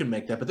 Then we can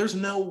make that. But there's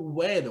no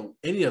way that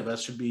any of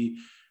us should be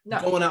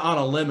going out on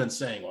a limb and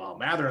saying, well,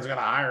 Mathurin's got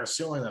a higher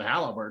ceiling than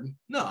Halliburton.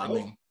 No, I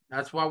mean,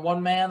 that's why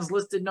one man's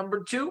listed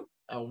number 2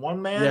 and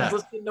one man's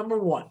listed number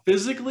 1.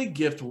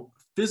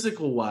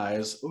 Physical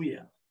wise. Oh,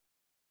 yeah.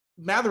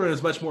 Mathurin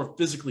is much more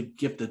physically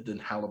gifted than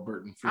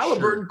Halliburton.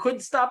 Halliburton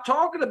couldn't stop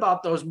talking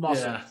about those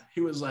muscles. Yeah,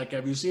 he was like,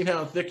 have you seen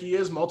how thick he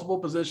is? Multiple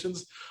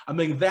positions. I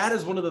mean, that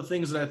is one of the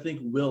things that I think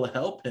will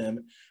help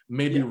him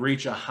maybe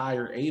reach a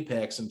higher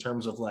apex in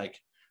terms of like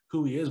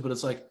who he is. But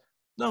it's like,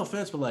 no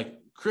offense, but like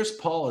Chris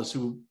Paul is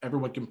who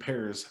everyone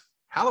compares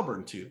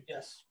Halliburton to.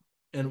 Yes.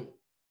 And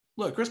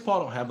look, Chris Paul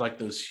don't have like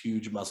those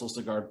huge muscles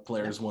to guard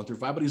players 1 through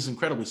 5, but he's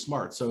incredibly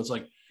smart. So it's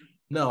like,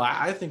 no,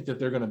 I think that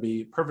they're going to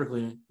be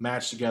perfectly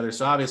matched together.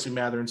 So obviously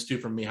Mathurin's 2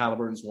 from me,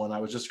 Halliburton's 1. I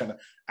was just trying to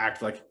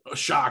act like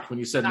shocked when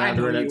you said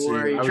Mathurin at 2.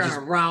 You're trying to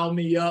rile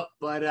me up,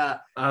 but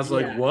I was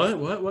like,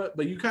 what?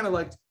 But you kind of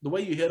like the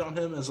way you hit on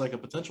him as like a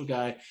potential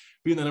guy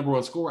being the number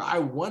 1 scorer. I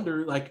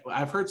wonder, like,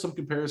 I've heard some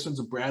comparisons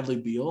of Bradley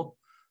Beal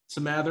to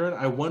Mathurin.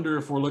 I wonder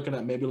if we're looking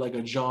at maybe like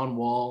a John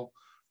Wall,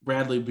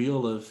 Bradley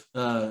Beal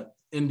of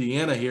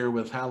Indiana here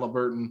with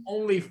Halliburton.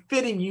 Only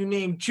fitting you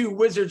named 2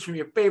 Wizards from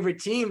your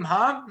favorite team,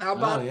 huh? How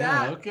about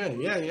that? Okay,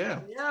 yeah,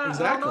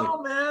 exactly. I don't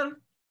know, man.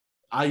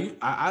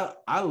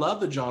 I love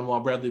the John Wall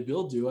Bradley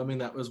Beal duo. I mean,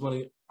 that was one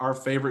of our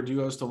favorite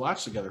duos to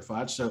watch together,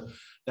 Foch. So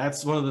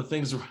that's one of the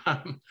things where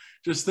I'm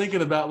just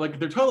thinking about. Like,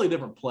 they're totally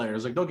different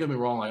players. Like, don't get me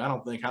wrong. Like, I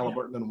don't think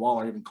Halliburton and Wall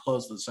are even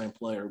close to the same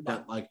player,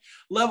 but like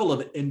level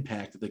of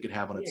impact that they could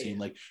have on a team.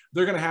 Like,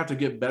 they're going to have to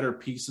get better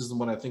pieces than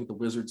what I think the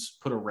Wizards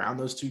put around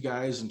those 2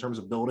 guys in terms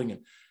of building.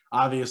 And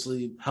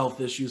obviously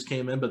health issues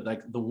came in, but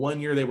like the 1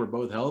 year they were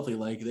both healthy,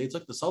 like they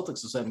took the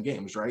Celtics to 7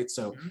 games, right?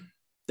 So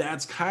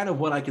that's kind of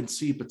what I can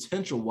see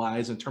potential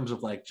wise in terms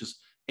of like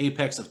just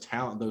apex of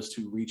talent, those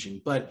 2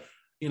 reaching. But,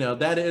 you know,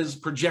 that is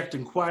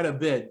projecting quite a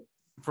bit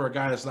for a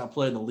guy that's not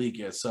played in the league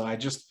yet. So I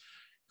just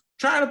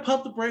try to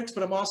pump the brakes,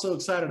 but I'm also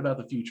excited about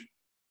the future.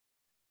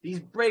 These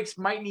brakes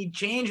might need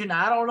changing.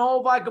 I don't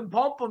know if I can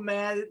pump them,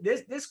 man.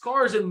 This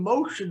car is in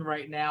motion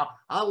right now.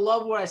 I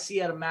love what I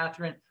see out of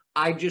Mathurin.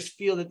 I just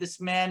feel that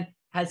this man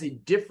has a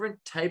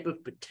different type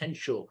of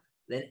potential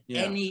than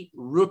any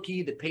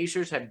rookie the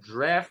Pacers have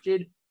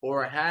drafted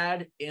or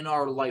had in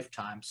our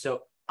lifetime.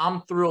 So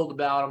I'm thrilled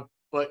about him.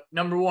 But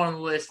number 1 on the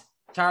list,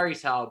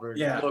 Tyrese Halliburton.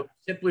 Yeah. Look,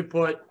 simply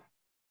put,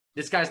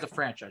 this guy's the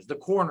franchise, the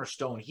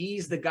cornerstone.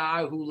 He's the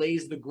guy who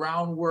lays the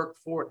groundwork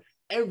for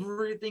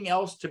everything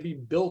else to be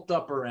built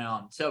up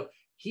around. So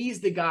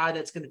he's the guy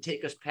that's going to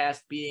take us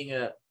past being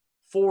a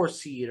 4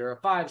 seed or a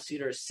 5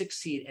 seed or a 6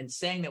 seed and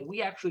saying that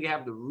we actually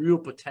have the real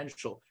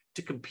potential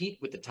to compete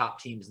with the top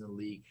teams in the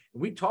league.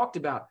 And we talked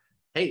about,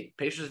 hey,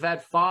 Pacers have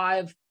had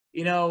 5,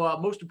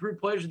 most improved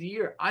players of the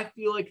year. I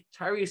feel like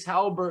Tyrese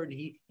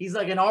Halliburton, he's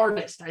like an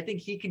artist. I think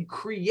he can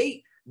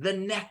create the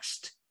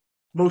next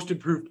most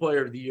improved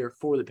player of the year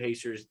for the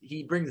Pacers.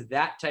 He brings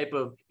that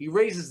he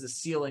raises the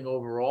ceiling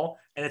overall,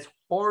 and it's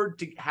hard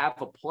to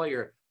have a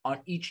player on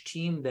each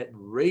team that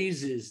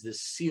raises the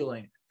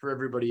ceiling for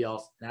everybody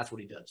else, and that's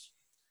what he does.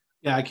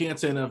 Yeah, I can't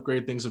say enough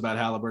great things about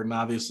Halliburton.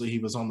 Obviously, he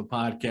was on the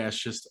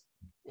podcast just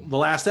the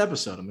last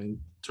episode. I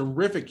mean,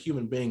 terrific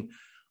human being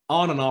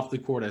on and off the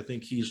court. I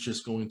think he's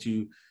just going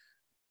to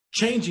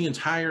change the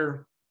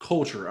entire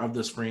culture of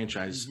this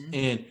franchise. Mm-hmm.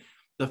 And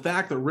the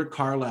fact that Rick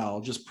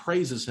Carlisle just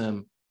praises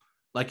him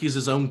like he's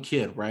his own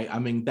kid, right? I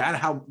mean,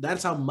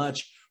 that's how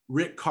much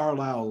Rick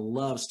Carlisle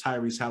loves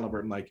Tyrese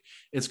Halliburton. Like,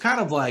 it's kind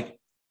of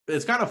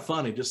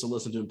funny just to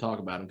listen to him talk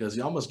about him because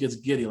he almost gets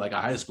giddy like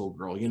a high school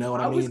girl. You know what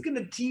I mean? I was going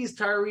to tease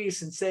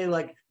Tyrese and say,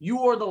 like,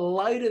 you are the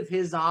light of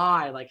his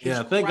eye. Like,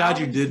 thank God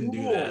you didn't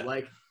do that.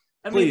 Like,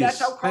 I mean, that's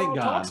how Carl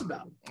talks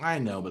about him. I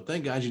know, but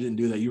thank God you didn't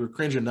do that. You were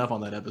cringing enough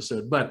on that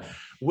episode. But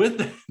with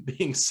that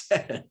being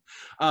said,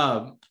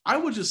 I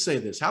would just say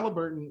this.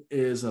 Halliburton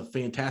is a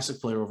fantastic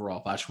player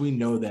overall, Flash. We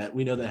know that.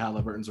 We know that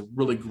Halliburton's a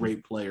really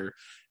great player.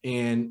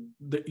 And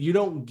you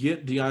don't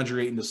get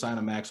DeAndre Ayton to sign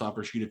a max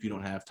offer sheet if you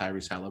don't have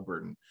Tyrese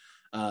Halliburton.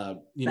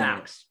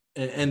 Max.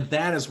 And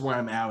that is where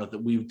I'm at with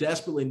it. We've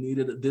desperately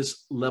needed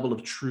this level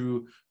of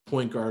true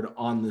point guard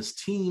on this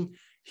team.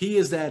 He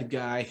is that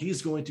guy.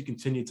 He's going to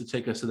continue to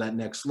take us to that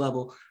next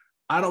level.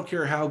 I don't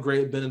care how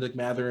great Bennedict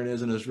Mathurin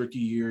is in his rookie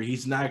year.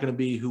 He's not going to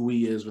be who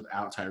he is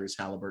without Tyrese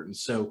Halliburton.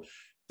 So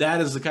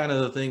that is the kind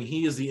of the thing.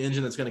 He is the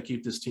engine that's going to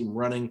keep this team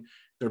running.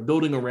 They're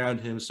building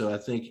around him. So I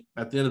think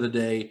at the end of the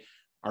day,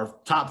 our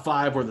top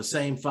 5 were the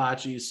same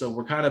Facci. So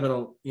we're kind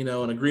of in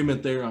an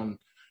agreement there on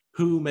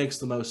who makes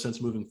the most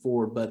sense moving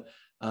forward. But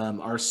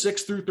our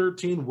 6 through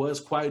 13 was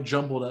quite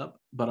jumbled up,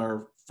 but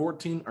our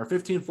 15,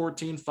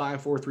 14,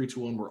 5, 4, 3, 2,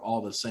 1 were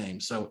all the same.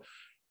 So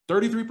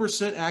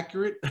 33%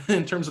 accurate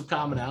in terms of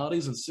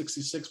commonalities and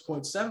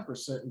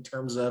 66.7% in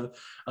terms of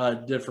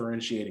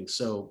differentiating.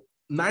 So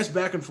nice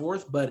back and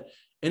forth, but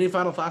any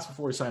final thoughts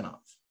before we sign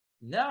off?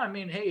 No, I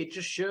mean, hey, it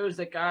just shows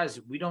that,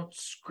 guys, we don't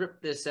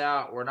script this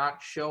out. We're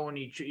not showing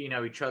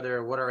each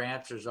other what our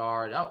answers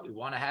are. No, we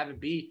want to have it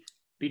be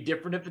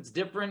different if it's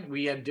different.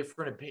 We have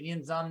different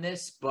opinions on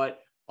this, but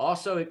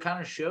also it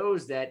kind of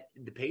shows that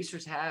the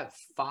Pacers have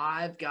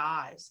 5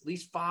 guys, at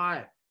least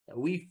 5, that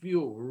we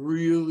feel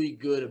really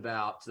good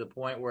about, to the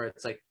point where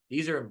it's like,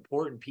 these are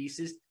important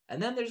pieces. And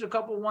then there's a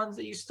couple ones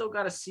that you still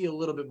got to see a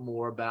little bit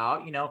more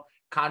about,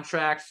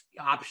 contracts,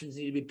 options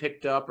need to be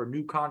picked up, or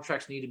new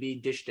contracts need to be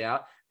dished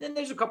out. Then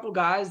there's a couple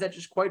guys that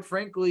just, quite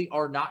frankly,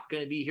 are not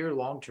going to be here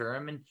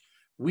long-term. And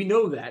we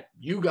know that.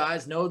 You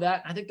guys know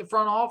that. I think the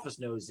front office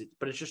knows it,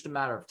 but it's just a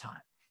matter of time.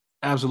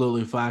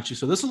 Absolutely, Facci.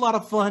 So this is a lot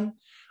of fun.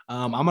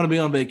 I'm going to be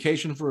on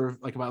vacation for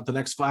like about the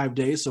next 5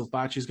 days. So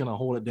Facci's going to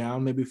hold it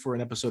down maybe for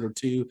an episode or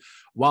 2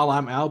 while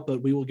I'm out,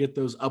 but we will get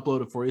those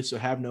uploaded for you. So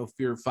have no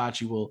fear.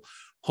 Facci will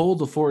hold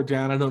the fort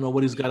down. I don't know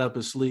what he's got up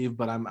his sleeve,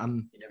 but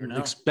I'm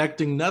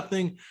expecting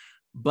nothing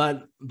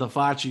but the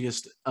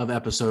Facciest of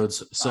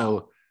episodes.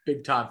 So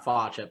big time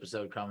Foch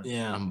episode coming.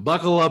 Yeah.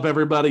 Buckle up,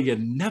 everybody. You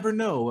never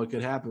know what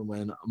could happen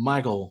when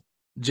Michael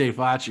J.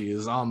 Facci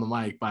is on the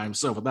mic by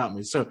himself without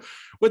me. So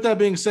with that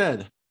being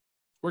said,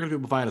 where can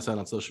people find us out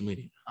on social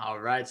media? All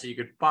right. So you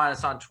can find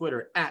us on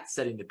Twitter at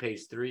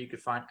SettingThePace3. You can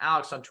find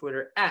Alex on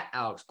Twitter at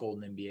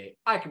AlexGoldenNBA.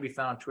 I can be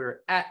found on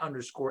Twitter at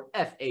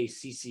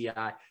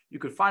 _FACCI. You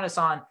can find us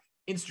on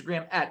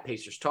Instagram at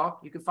Pacers Talk.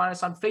 You can find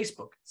us on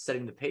Facebook,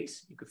 Setting the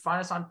Pace. You can find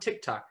us on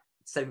TikTok,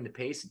 Setting the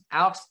Pace. And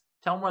Alex,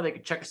 tell them where they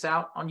can check us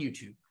out on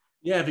YouTube.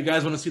 Yeah, if you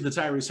guys want to see the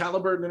Tyrese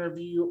Halliburton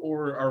interview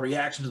or our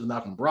reaction to the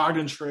Malcolm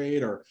Brogdon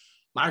trade or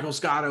Michael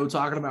Scotto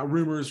talking about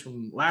rumors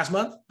from last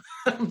month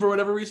for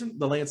whatever reason,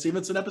 the Lance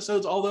Stevenson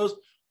episodes, all those,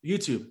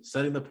 YouTube,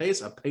 Setting the Pace,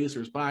 a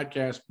Pacers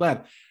podcast.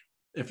 But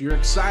if you're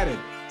excited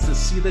to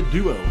see the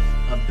duo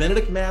of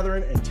Bennedict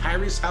Mathurin and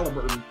Tyrese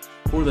Halliburton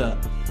for the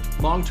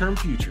long-term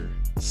future,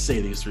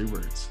 say these 3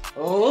 words.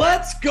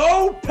 Let's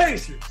go,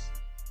 Pacers!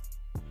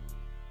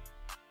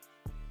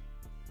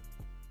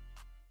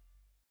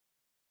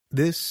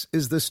 This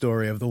is the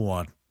story of the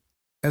one.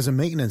 As a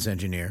maintenance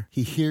engineer,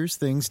 he hears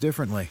things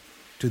differently.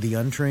 To the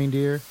untrained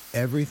ear,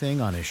 everything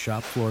on his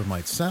shop floor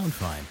might sound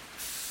fine,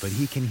 but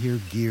he can hear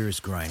gears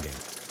grinding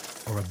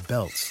or a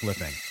belt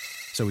slipping.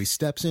 So he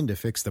steps in to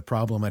fix the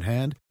problem at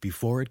hand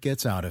before it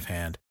gets out of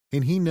hand.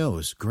 And he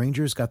knows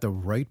Grainger's got the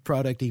right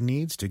product he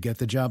needs to get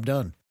the job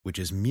done, which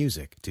is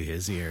music to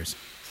his ears.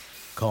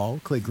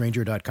 Call, click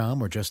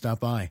Grainger.com, or just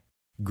stop by.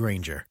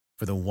 Grainger,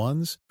 for the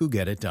ones who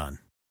get it done.